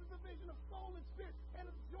even to the division of soul and spirit and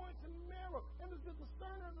of joints and marrow, and is the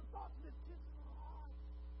discerner of the thoughts and intents of the heart.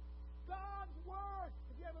 God's Word,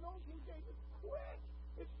 if you have an old King James, it's quick.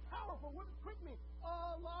 It's powerful. What does quick mean?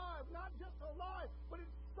 Alive. Not just alive, but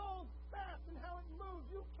it's so fast in how it moves.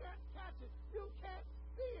 You can't catch it. You can't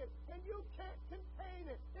see it. And you can't contain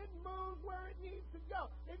it. It moves where it needs to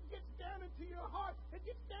go. It gets down into your heart. It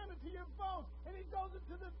gets down into your bones. And it goes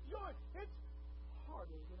into the joint. It's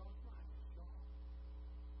harder than arthritis, y'all.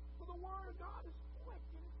 For the Word of God is quick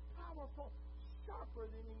and it's powerful. Sharper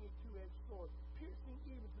than any two-edged sword, piercing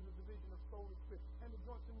even to the division of soul and spirit, and the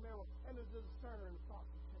joints and marrow, and is a discerner in the thoughts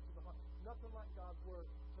and intents of the heart. Nothing like God's Word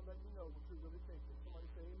to let you know what you're really thinking. Somebody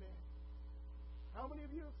say amen. How many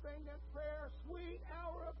of you have sang that prayer, sweet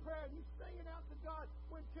hour of prayer? You sang it out to God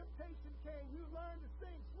when temptation came. You learned to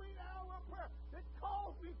sing sweet hour of prayer that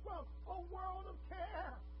calls me from a world of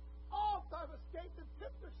care. Oft I've escaped and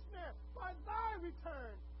tipped the snare by thy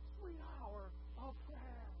return, sweet hour of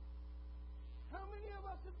prayer. How many of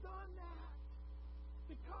us have done that?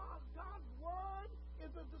 Because God's Word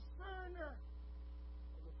is a discerner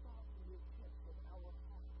of the thoughts and the intents of our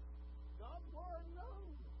heart. God's Word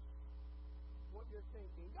knows what you're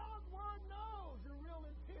thinking. God's Word knows your real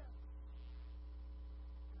intent.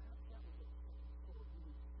 Perhaps that was a second sword you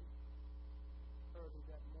need to see early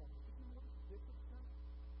that moment. Did you notice the difference now?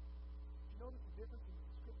 Did you notice the difference in the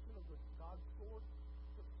description of the God's sword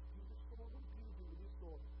versus Peter's sword? What did Peter do with his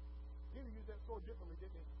sword? Peter used that sword differently,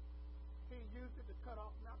 didn't he? He used it to cut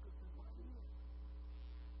off mountains and wild.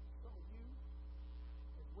 Some of you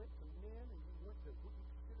have went to men and you went to what you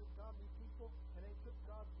consider godly people, and they took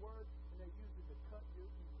God's Word and they used it to cut your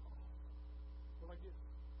evil off. So like this.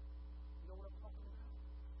 You know what I'm talking about?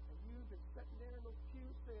 And you've been sitting there in those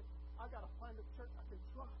pews saying, I got to find a church I can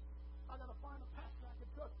trust. I got to find a pastor I can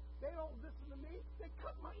trust. They don't listen to me. They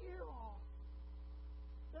cut my ear off.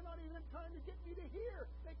 They're not even trying to get me to hear.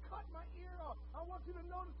 They cut my ear off. I want you to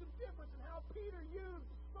notice the difference in how Peter used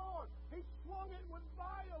the sword. He swung it with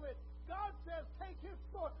violence. God says, take his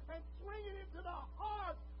sword and swing it into the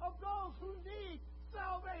heart of those who need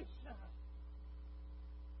salvation.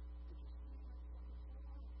 Did you see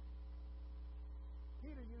that?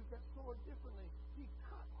 Peter used that sword differently. He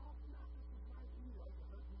cut off mountains right in you. Are you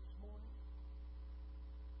hurting this morning?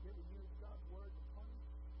 You ever use God's Word to punish?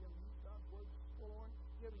 You ever use God's Word to scorn?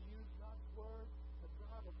 You ever use God's Word to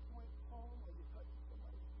drive a point home or you cut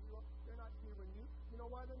somebody's ear up? They're not hearing you. You know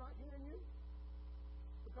why they're not hearing you?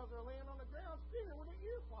 Because they're laying on the ground singing with their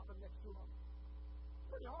ear flopping next to them.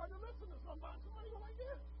 Pretty hard to listen to somebody. Somebody go like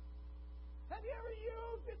this. Have you ever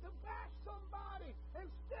used it to bash somebody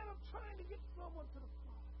instead of trying to get someone to the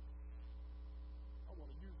cross? I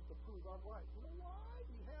want to use it to prove I'm right. You know why?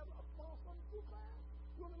 You have a false unto too fast.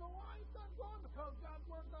 You want to know why it's not going? Because God's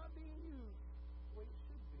Word's not being used the way it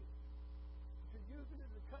should be. If you're using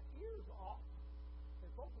it to cut ears off,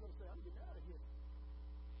 and folks are going to say, I'm getting out of here.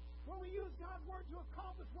 When we use God's word to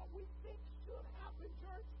accomplish what we think should happen,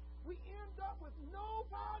 church, we end up with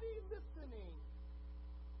nobody listening.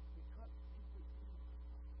 Because people use it.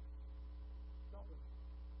 Don't we?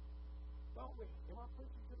 Don't we? Am I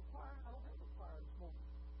preaching to the choir? I don't have a choir this morning.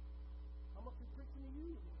 I must be preaching to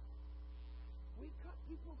you. We cut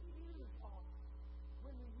people's ears off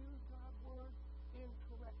when we use God's word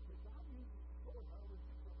incorrectly. God uses the word.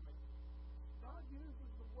 God uses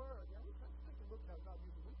the word. Now let's take a look at how God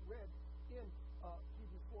uses it. We read in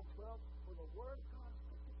Hebrews 4:12, for the word of God is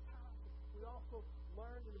quick and powerful. We also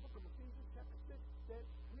learned in the book of Ephesians chapter 6 that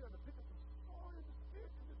we are to pick up the sword of the Spirit,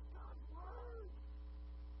 because it's God's word.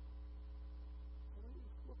 And we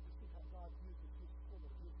look to see how God uses his word,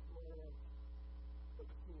 his word. Look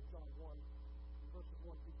at me in John 1, verses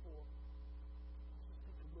 1 through 4. Let's just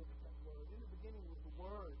take a look at that word. In the beginning was the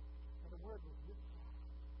word, and the word was with God,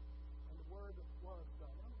 and the word was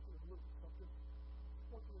God. I want you to look at something. I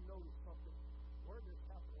want you to notice something. The word is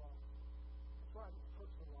capitalized. That's right, it's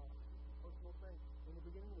personalized. It's a personal thing. In the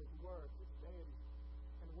beginning was the word, it's deity.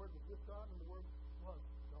 And the word was with God, and the word was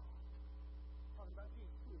God. Talking about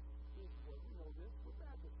Jesus. Here's the word. We know this. We're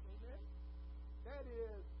Baptists. Amen? That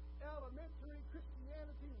is elementary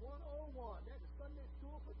Christianity 101. That is Sunday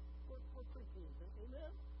school for preteens.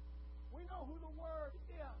 Amen? We know who the word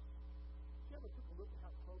is. You ever took a look at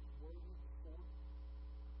how close the word is to the sword?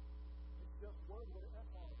 It's just word with an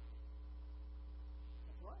F on it.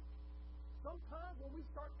 That's right. Sometimes when we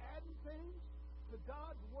start adding things to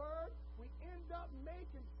God's word, we end up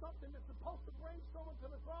making something that's supposed to bring someone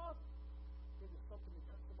to the cross into something that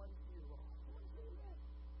cuts somebody's ear off. Somebody do that.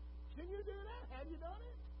 Can you do that? Have you done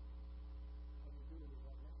it? Are you doing it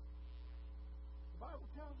right now? The Bible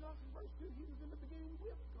tells us in verse 2, he was in the beginning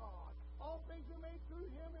with God. All things were made through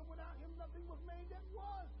him, and without him nothing was made that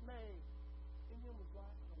was made. In him was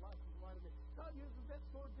life, and the life was the light of men. God uses that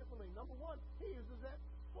sword differently. Number one, he uses that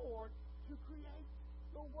sword to create.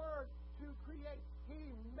 The word to create.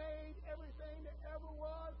 He made everything that ever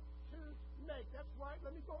was to make. That's right.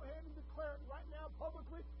 Let me go ahead and declare it right now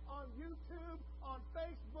publicly on YouTube, on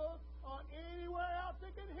Facebook, on anywhere else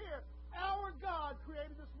they can hear. Our God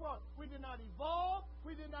created this world. We did not evolve.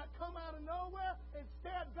 We did not come out of nowhere.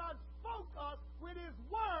 Instead, God spoke us with his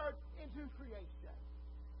word into creation.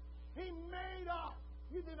 He made us.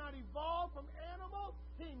 You did not evolve from animals.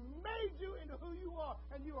 He made you into who you are.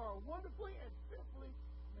 And you are wonderfully and fearfully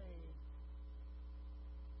made.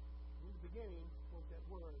 In the beginning was that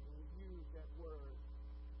word, and we use that word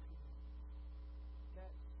to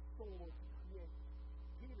that sword to create.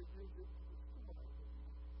 Peter used it to destroy.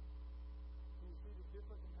 Can you see the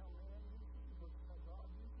difference in how man uses it versus how God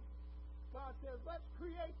uses it? God says, let's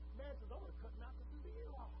create. Man says, I want to cut Malcolm through the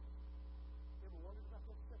ear off. You ever wondered about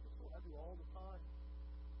that second sword? I do all the time.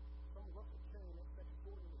 Some of us are carrying that second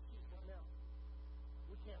sword in the teeth right now.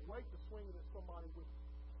 We can't wait to swing it at somebody with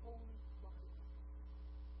holy Bible.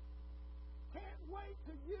 Can't wait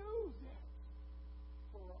to use it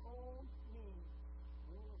for our own needs.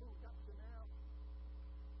 Who got you now?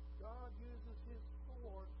 God uses his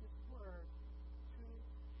sword, his word, to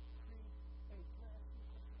create. Can I ask you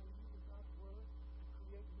a question? Are you using God's word to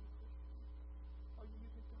create new Christians? Are you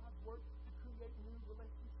using God's word to create new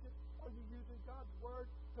relationships? Are you using God's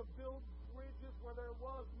word to build bridges where there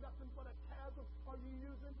was nothing but a chasm? Are you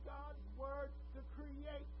using God's word to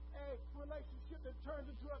create a relationship that turns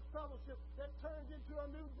into a fellowship, that turns into a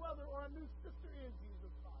new brother or a new sister in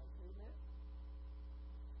Jesus Christ? Amen?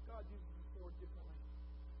 God uses the sword differently.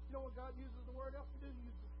 You know what God uses the word else to do? He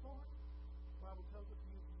uses the sword. The Bible tells us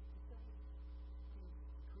he uses it to save. He uses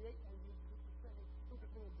it to create and he uses it to save. Look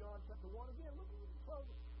at me in John chapter 1 again. Look at 12,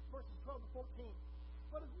 verses 12 to 14.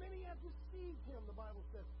 But as many as received him, the Bible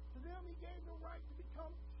says, to them he gave the right to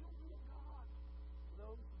become children of God. To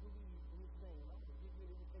those who believe in his name. I'm going to give you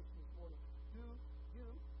an invitation this morning. Do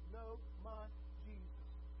you know my Jesus?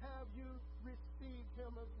 Have you received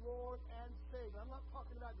him as Lord and Savior? I'm not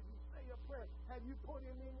talking about did you say a prayer. Have you put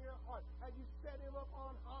him in your heart? Have you set him up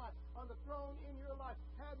on high, on the throne in your life?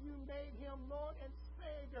 Have you made him Lord and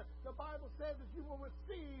Savior? The Bible says if you will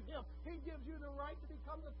receive him, he gives you the right to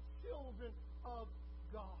become the children of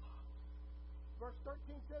God. Verse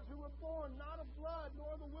 13 says, who were born not of blood,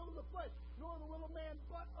 nor the will of the flesh, nor the will of man,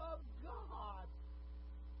 but of God.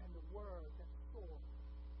 And the word that sword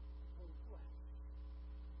became flesh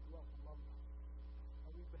dwelt among us.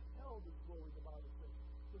 And we beheld his glory, the Bible says.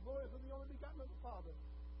 The glory of the only begotten of the Father,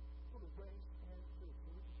 full of grace and truth.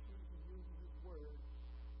 And we can choose to use his word,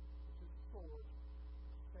 which is the sword,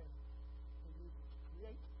 to save. He uses it to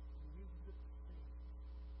create, and he uses it to save.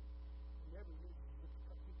 He never uses it to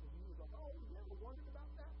cut people's ears off. Oh, you never wondered about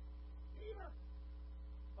that? Peter,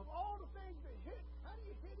 of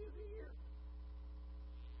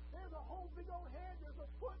whole big old head, there's a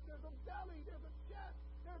foot, there's a belly, there's a chest,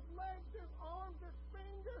 there's legs, there's arms, there's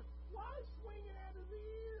fingers. Why swing it at his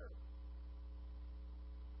ear? Let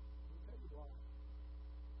me tell you why.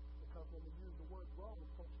 Because when we use the word wrong,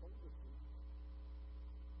 folks don't listen.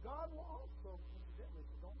 God will also, incidentally,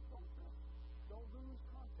 don't lose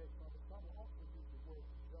context on this. God will also use the word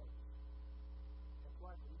judge. That's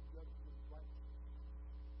right, He judges with righteousness.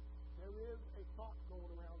 There is a thought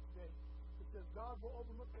going around today that says God will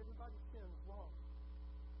overlook everybody's sins wrong.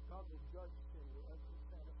 God will judge sin. We'll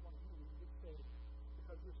understand. That's why you need to get saved.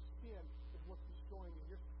 Because your sin is what's destroying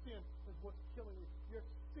you. Your sin is what's killing you. Your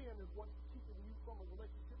sin is what's keeping you from a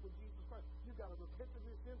relationship with Jesus Christ. You've got to repent of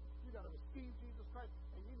your sin. You've got to receive Jesus Christ.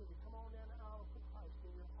 And you need to come on down the aisle for Christ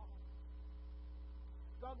in your heart.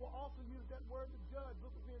 God will also use that word to judge.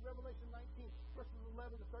 Look with me in Revelation 19, verses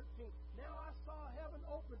 11 to 13. Now I saw heaven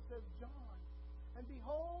open, says John, and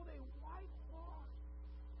behold, a white horse.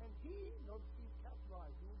 And he, notice he's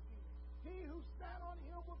capitalized, who is Jesus? He who sat on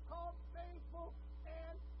him was called Faithful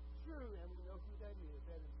and True. And we know who that is.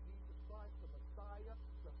 That is Jesus Christ, the Messiah,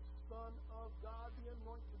 the Son of God, the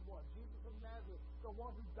Anointed One. Jesus of Nazareth, the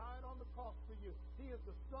one who died on the cross for you. He is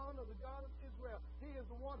the Son of the God of Israel. He is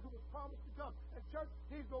the one who was promised to come. And church,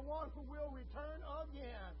 He's the one who will return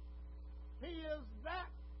again. He is that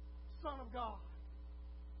Son of God.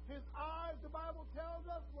 His eyes, the Bible tells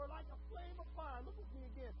us, were like a flame of fire. Look with me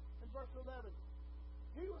again in verse 11.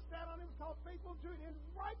 He who sat on him is called Faithful to in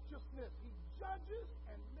righteousness. He judges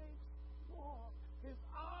and makes war. His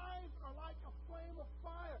eyes are like a flame of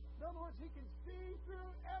fire. In other words, He can see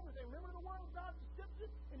through everything. Remember the word of God description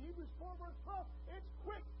in Hebrews 4 verse 12? It's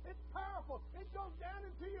quick. It's powerful. It goes down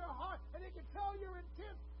into your heart, and it can tell your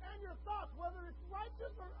intent and your thoughts, whether it's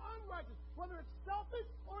righteous or unrighteous, whether it's selfish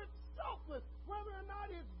or it's selfless, whether or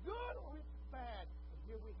not it's good or it's bad. And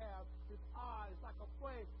here we have His eyes like a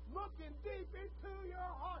flame looking deep into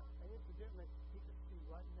your heart. And incidentally, He can see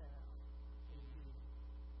right now.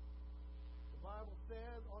 The Bible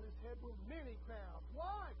says on His head were many crowns.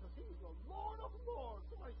 Why? Because He's the Lord of lords.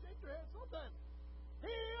 Somebody shake your head sometime.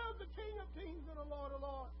 He is the King of kings and the Lord of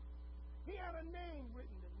lords. He had a name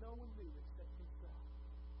written that no one knew except Himself.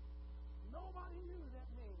 Nobody knew that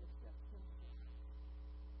name except Himself.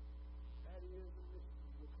 That is a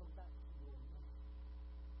mystery. We'll come back to you in a minute.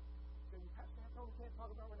 So we can't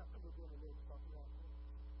talk about right now. We're doing a little stuff right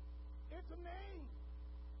now. It's a name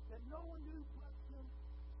that no one knew but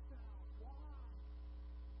Himself. Why?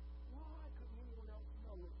 Why couldn't anyone else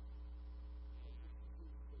know it? Because this is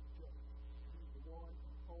Jesus as judge. He's the one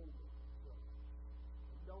and only judge.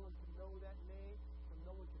 And no one can know that name, and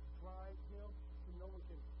no one can drive Him, and no one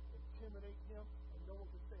can intimidate Him, and no one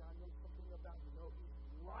can say, I know something about Him. No, He's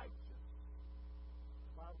righteous.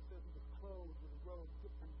 The Bible says He was clothed with a robe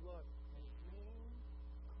dipped in blood, and His name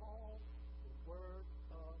called the Word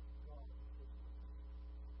of God.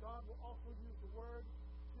 God will also use the Word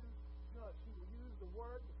to judge. He will use the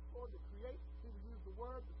word, the sword, to create. He will use the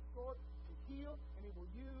word, the sword, to heal. And He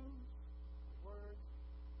will use the word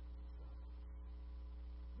to judge.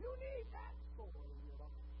 You need that sword in your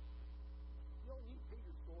life. You don't need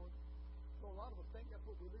Peter's sword. So a lot of us think that's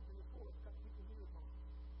what religion is for. It's cut people's ears off.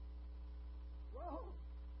 Wrong.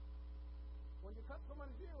 When you cut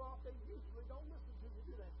somebody's ear off, they usually don't listen to you,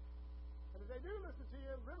 do they? And if they do listen to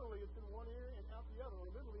you, literally it's in one ear and out the other, or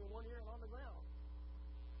literally in one ear and on the ground.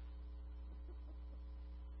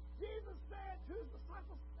 Jesus said to His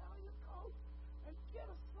disciples, sell your coat and get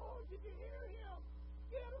a sword. Did you hear Him?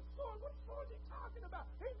 Get a sword. What sword is He talking about?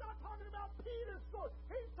 He's not talking about Peter's sword.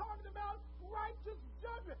 He's talking about righteous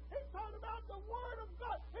judgment. He's talking about the Word of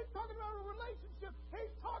God. He's talking about a relationship.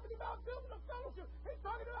 He's talking about building a fellowship. He's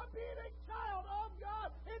talking about being a child of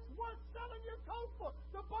God. It's worth selling your coat for.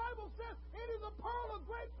 The Bible says it is a pearl of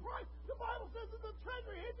great price. The Bible says it's a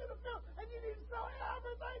treasure hidden in the field, and you need to sell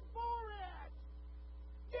everything for it.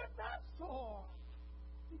 Get that sword.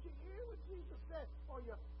 Did you hear what Jesus said? Or are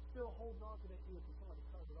you still holding on to that ear for somebody to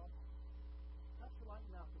cut it off? Touch your light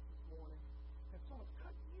mouth this morning. And someone's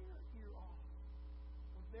cut your ear off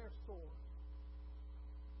with their sword.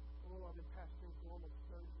 Oh, I've been pastoring for almost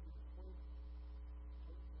 30 years, 25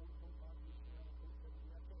 years now, 27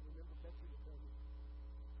 years. I can't remember. Becky will tell you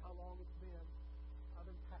how long it's been. I've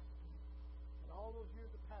been pastoring. And all those years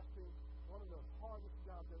of pastoring, one of the hardest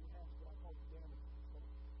jobs that we have is what I call damage control.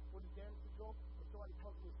 What is damage control? When somebody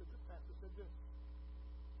comes to me and says, this pastor said this.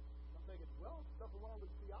 I'm thinking, well, there's nothing wrong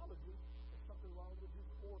with theology. There's something wrong with his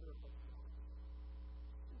order of theology.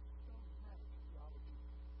 Systematic theology.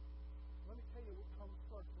 Let me tell you what comes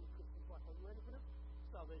first in a Christian's life. Are you ready for this?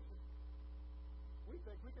 Salvation. We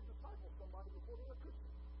think we can disciple somebody before they're a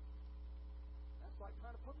Christian. That's like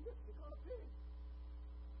trying to put lipstick on a pig.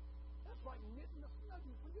 That's like knitting a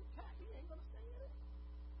snuggie for your cat. He ain't going to stay in it.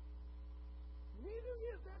 Neither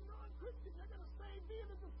is that non-Christian. They're going to say being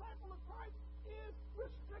a disciple of Christ is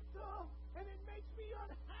restrictive, and it makes me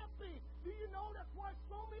unhappy. Do you know that's why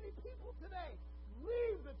so many people today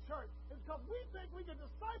leave the church? It's because we think we can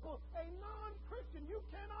disciple a non-Christian. You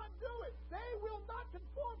cannot do it. They will not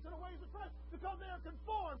conform to the ways of Christ because they are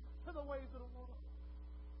conformed to the ways of the world.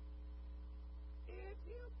 It's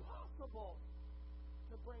impossible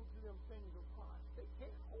to bring to them things of Christ. They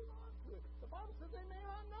can't hold on to it. The Bible says they may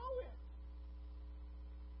not know it.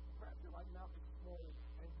 Perhaps you're like Malcolm this morning,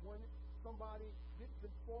 and when somebody didn't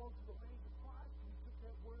conform to the ways of Christ, we took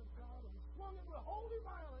that word of God and we swung it with holy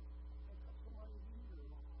violence and cut somebody's ear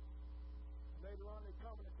off. Later on they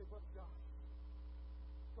come and they say, Brother Josh,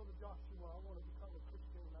 Brother Joshua, I want to become a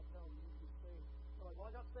Christian, and I tell them you get saved. They're like,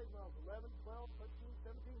 well, I got saved when I was 11, 12,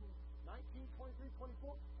 13, 17, 19, 23,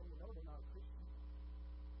 24, and you know they're not a Christian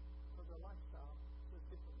because their lifestyle is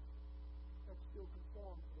different. They're still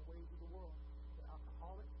conformed to the ways of the world. They're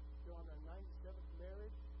alcoholics. They're on their 97th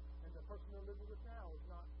marriage, and the person they're living with now is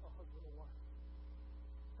not a husband or wife.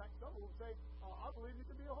 In fact, some will say, I believe you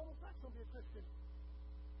can be a homosexual and be a Christian.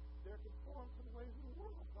 They're conformed to the ways of the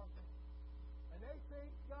world or something. And they think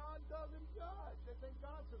God doesn't judge. They think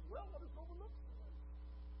God says, well, I'll just overlook them.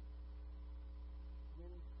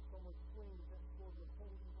 When someone swings that sword of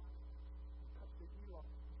holy life and cuts their ear off,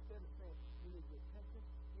 instead of saying, you need repentance,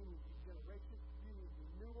 you need regeneration, you need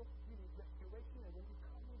renewal, you need restoration, and when you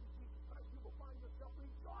come into Jesus Christ, you will find yourself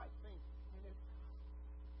rejoicing in it.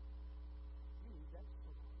 You need that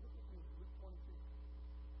sword. Look at me, Luke 22.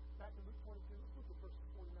 Back in Luke 22, let's look at verses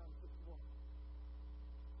 49 and 51.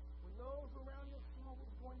 When those around you saw what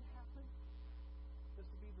was going to happen, this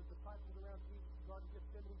would be the disciples around Jesus, God gets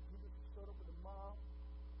them, Judas showed up with a mob.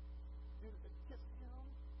 Judas had kissed him.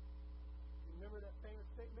 You remember that famous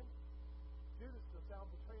statement? Judas shall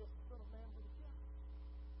betray us, the Son of Man, with a kiss.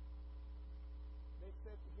 They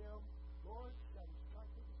said to him, Lord, shall we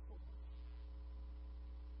strike with the sword?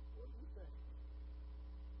 What do you think?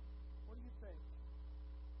 What do you think?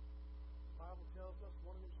 The Bible tells us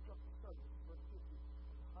one of the instructions subjects, verse 50,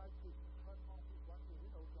 the high priest cut off his right ear.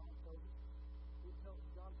 We know John tells us.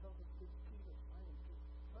 John tells us to Peter, Simon Peter,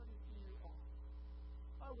 cut his ear off.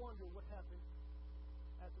 I wonder what happened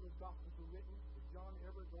after those gospels were written. Did John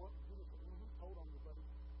ever go up to Peter and say, hold on, your buddy.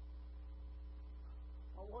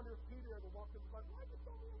 I wonder if Peter ever walked up and said, why did you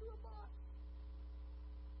throw me under a bus?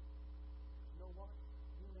 You know what?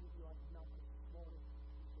 You may be like Malcolm this morning.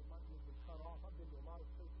 He said, my ear's been cut off. I've been to a lot of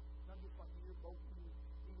places. Not just like your both ears.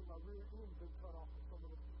 Even my rear end's been cut off for some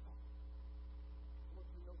of those people. I want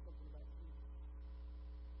you to know something about Jesus.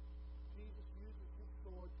 Jesus uses his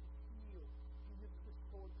sword to heal. He uses his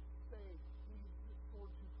sword to save. He uses his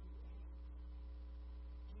sword to create.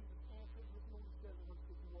 Jesus answered, listen what he says in verse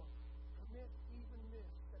 51. Commit even this,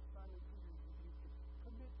 that Simon Peter is rebuking.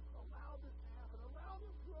 Commit, allow this to happen. Allow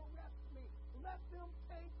them to arrest me. Let them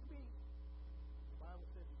take me. The Bible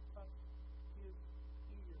says he cut his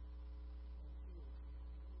ear and healed him.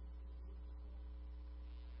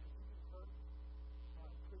 If you get hurt by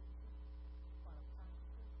a preacher, by a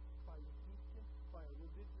pastor, by a deacon, by a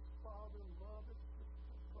religious father, mother,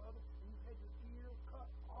 sister, brother, and you had your ear cut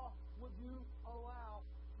off, would you allow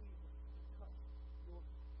Jesus to cut your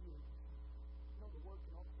ear? You know the word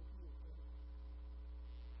can also heal, brother.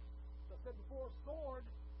 So I said before, a sword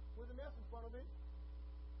with an S in front of it.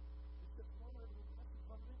 It's just one word with an S in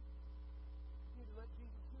front of it. You need to let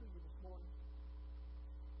Jesus heal you this morning.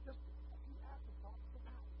 Just a few afterthoughts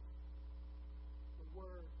about it. The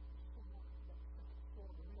word sword, that second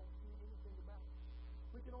sword that we don't see anything about.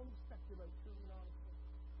 We can only speculate, truly and honestly.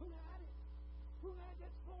 Who had it? Who had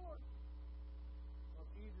that sword? Well,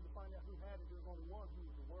 it's easy to find out who had it. There's only one who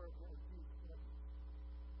was the Word, and that was Jesus.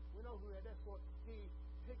 We know who had that sword. He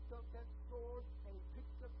picked up that sword, and he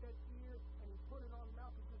picked up that ear, and he put it on the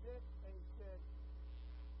mouth of his head, and he said,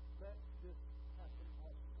 let this happen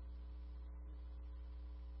also.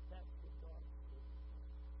 That's what God did.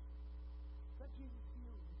 Let Jesus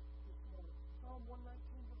heal you this morning. Psalm 119,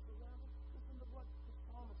 verse 11. Listen to what the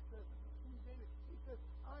psalmist says. King David, he says,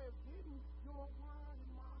 I have hidden your word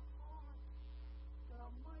in my heart, that I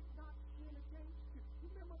might not sin against you.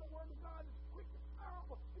 Remember, the word of God is quick and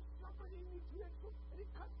powerful. It's sharper than any two-edged sword, and it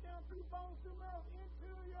cuts down through bones, through marrow,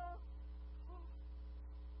 into your heart.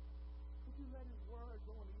 Would you let his word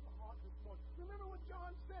go into your heart this morning? Remember what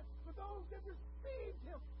John said. For those that received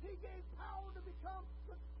him, he gave power to become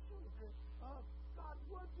the children of God.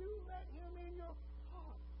 Would you let him in your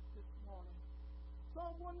heart this morning?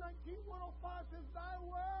 Psalm 119, 105 says, Thy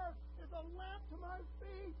word is a lamp to my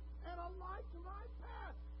feet and a light to my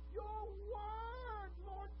path. Your word,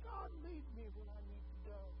 Lord God, lead me where I need to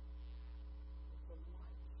go. It's a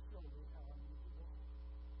light to show me how I need to walk.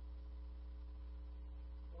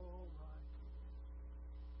 Oh my goodness.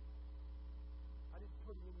 I didn't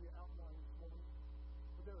put it in your outline this morning,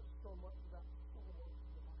 but there is so much about souls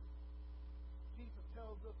in the Bible. Jesus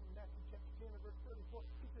tells us in Matthew chapter 10 and verse 34,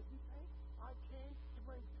 he says, You think I came to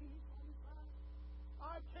bring peace on this earth?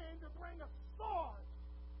 I came to bring a sword.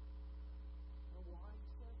 You know why he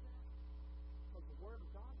said that? Because the word of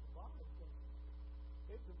God divides us.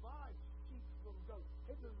 It divides sheep from goats.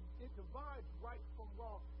 It divides right from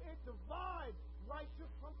wrong. It divides righteous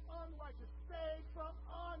from unrighteous, saved from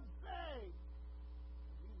unsaved.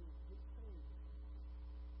 We need to get saved.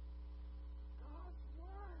 God's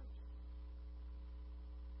word.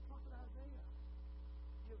 Prophet Isaiah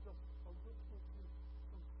gives us a look into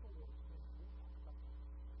some swords. We'll talk about that.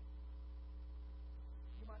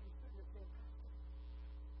 You might be sitting there saying, Pastor,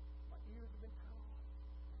 my ears have been cut off,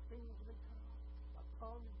 my fingers have been cut off, my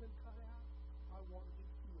tongue has been cut out. I want to be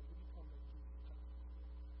healed. Would you come to Jesus Christ?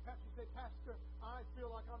 Pastor say, Pastor, I feel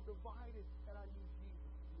like I'm divided and I need Jesus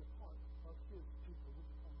to be a part of his people. Would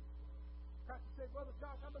you come this way? Pastor say, Brother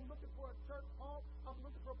Josh, I've been looking for a church home. I'm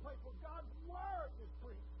looking for a place where God's word is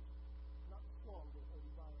preached, not stronger or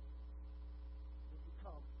violent. Would you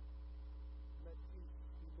come? Let Jesus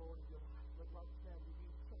be Lord of your life. Let Robertson be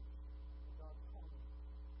the church of God's calling.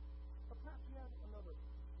 But perhaps you have another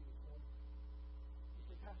issue this morning. You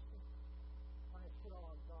say, Pastor, I have put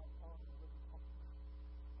on God's armor and what you talk about.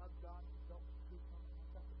 I've got the belt of truth on.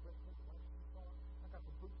 I've got the breastplate of righteousness on. I've got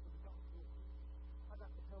the boots of the gospel of peace. I've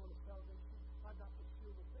got the helmet of salvation. I've got the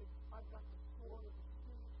shield of faith. I've got the sword of the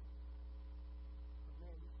Spirit. But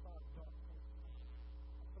man, you start dark.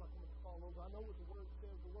 I feel like I'm going to fall over. I know what the word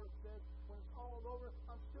says. The word says when it's all over,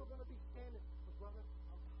 I'm still going to be standing. But brother,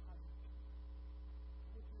 I'm behind you.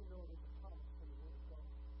 I want you to know there's a promise from the word of God.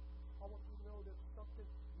 I want you to know there's something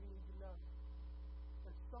you need to know.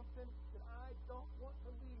 There's something that I don't want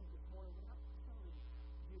to leave this morning without telling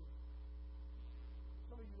you.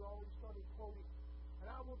 Some of you already started quoting, and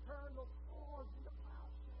I will turn those swords into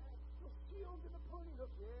plowshares, those shields into pruning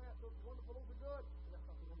hooks. Yeah, those are wonderful, those are good. And that's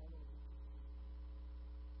not the one I want to do.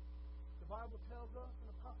 The Bible tells us, in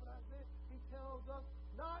the prophet Isaiah, he tells us,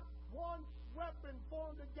 not one weapon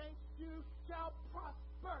formed against you shall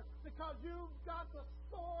prosper, because you've got the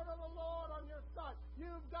sword of the Lord on your side.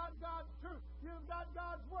 You've got God's truth. You've got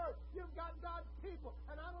God's word. You've got God's people.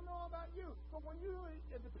 And I don't know about you, but when you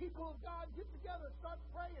and the people of God get together and start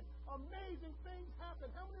praying, amazing things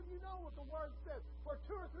happen. How many of you know what the word says? For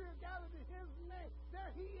two or three are gathered in his name,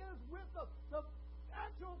 there he is with us. The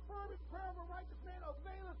actual fervent prayer of a righteous man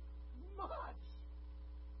availeth much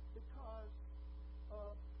because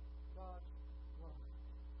of God's word.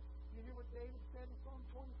 You hear what David said in Psalm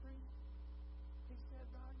 23? He said,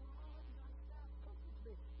 Thy rod and thy staff comfort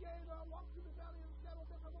me. Yea, though I walk through the valley of the shadow of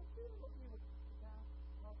death, I won't fear what evil. Thou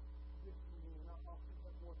art with me, and I'll offer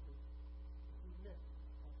that one thing. If he meant,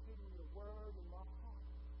 I'm hidden your word in my heart,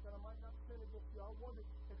 that I might not sin against you. I wondered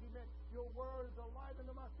if he meant, your word is a light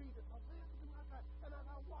unto my feet, it's a lamp unto my path, and as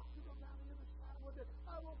I walk through the valley of the shadow of death,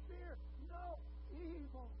 I will fear no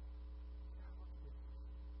evil. Thou art with me.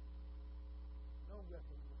 No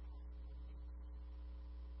weapon will prosper against me.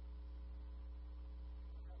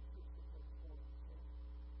 Perhaps this is what it's for you say.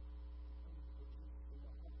 I need to put Jesus in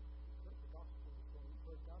my heart. You've heard the gospel this morning.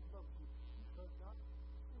 You've heard God loves you. You've heard God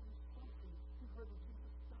is responsible. You've heard that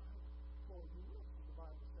Jesus died for you. What does the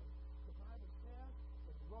Bible say? The Bible says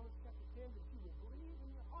in Romans chapter 10 that you will believe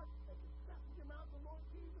in your heart and confess with your mouth the Lord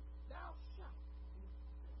Jesus, thou shalt be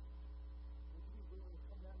saved. Would you be willing to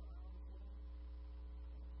come down the aisle this morning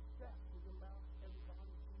and confess with your mouth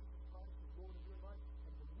everybody Jesus Christ is Lord of your life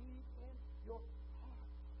and believe in your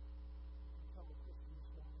heart and become a Christian this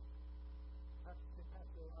morning? Pastor said,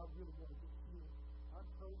 Pastor, I really want to get healed. I'm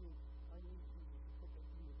praying I need Jesus to take that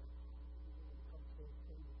healing back. You're going to come stay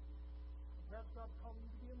with you. And perhaps God's calling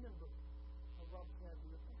you to be a member of Robertson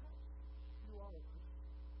Avenue. Perhaps you are a Christian.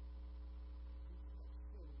 Jesus has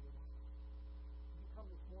sin in your life. You come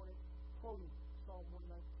this morning quoting Psalm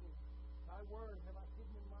 119. Thy word have I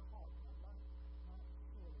hidden in my heart, that I might not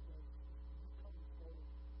sin against you. You come this morning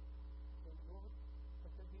and say, Lord,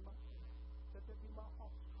 let that be my sin. Let that be my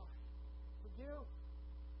heart's cry. Forgive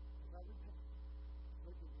as I repent.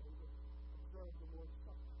 Regularly to observe the Lord's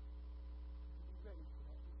Supper. To be ready for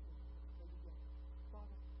that repentance. So you go.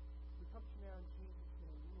 Father, we come to you now in Jesus'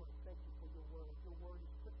 name. We want to thank you for your word. Your word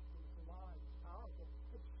is quick and it's alive, it's powerful.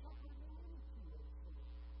 It's sharper than any two-edged sword.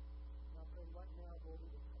 And I pray right now, Lord,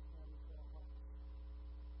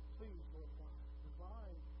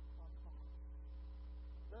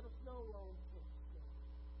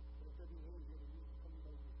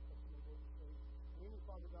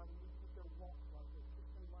 walk like this,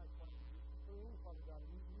 Christian life like this. So, Father God,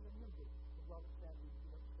 we remember the Robertson Avenue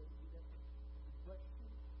today. We have to bless you,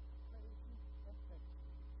 praise you, and thank you.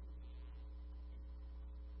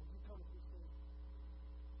 Would you come with this thing?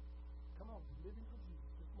 Come on, living for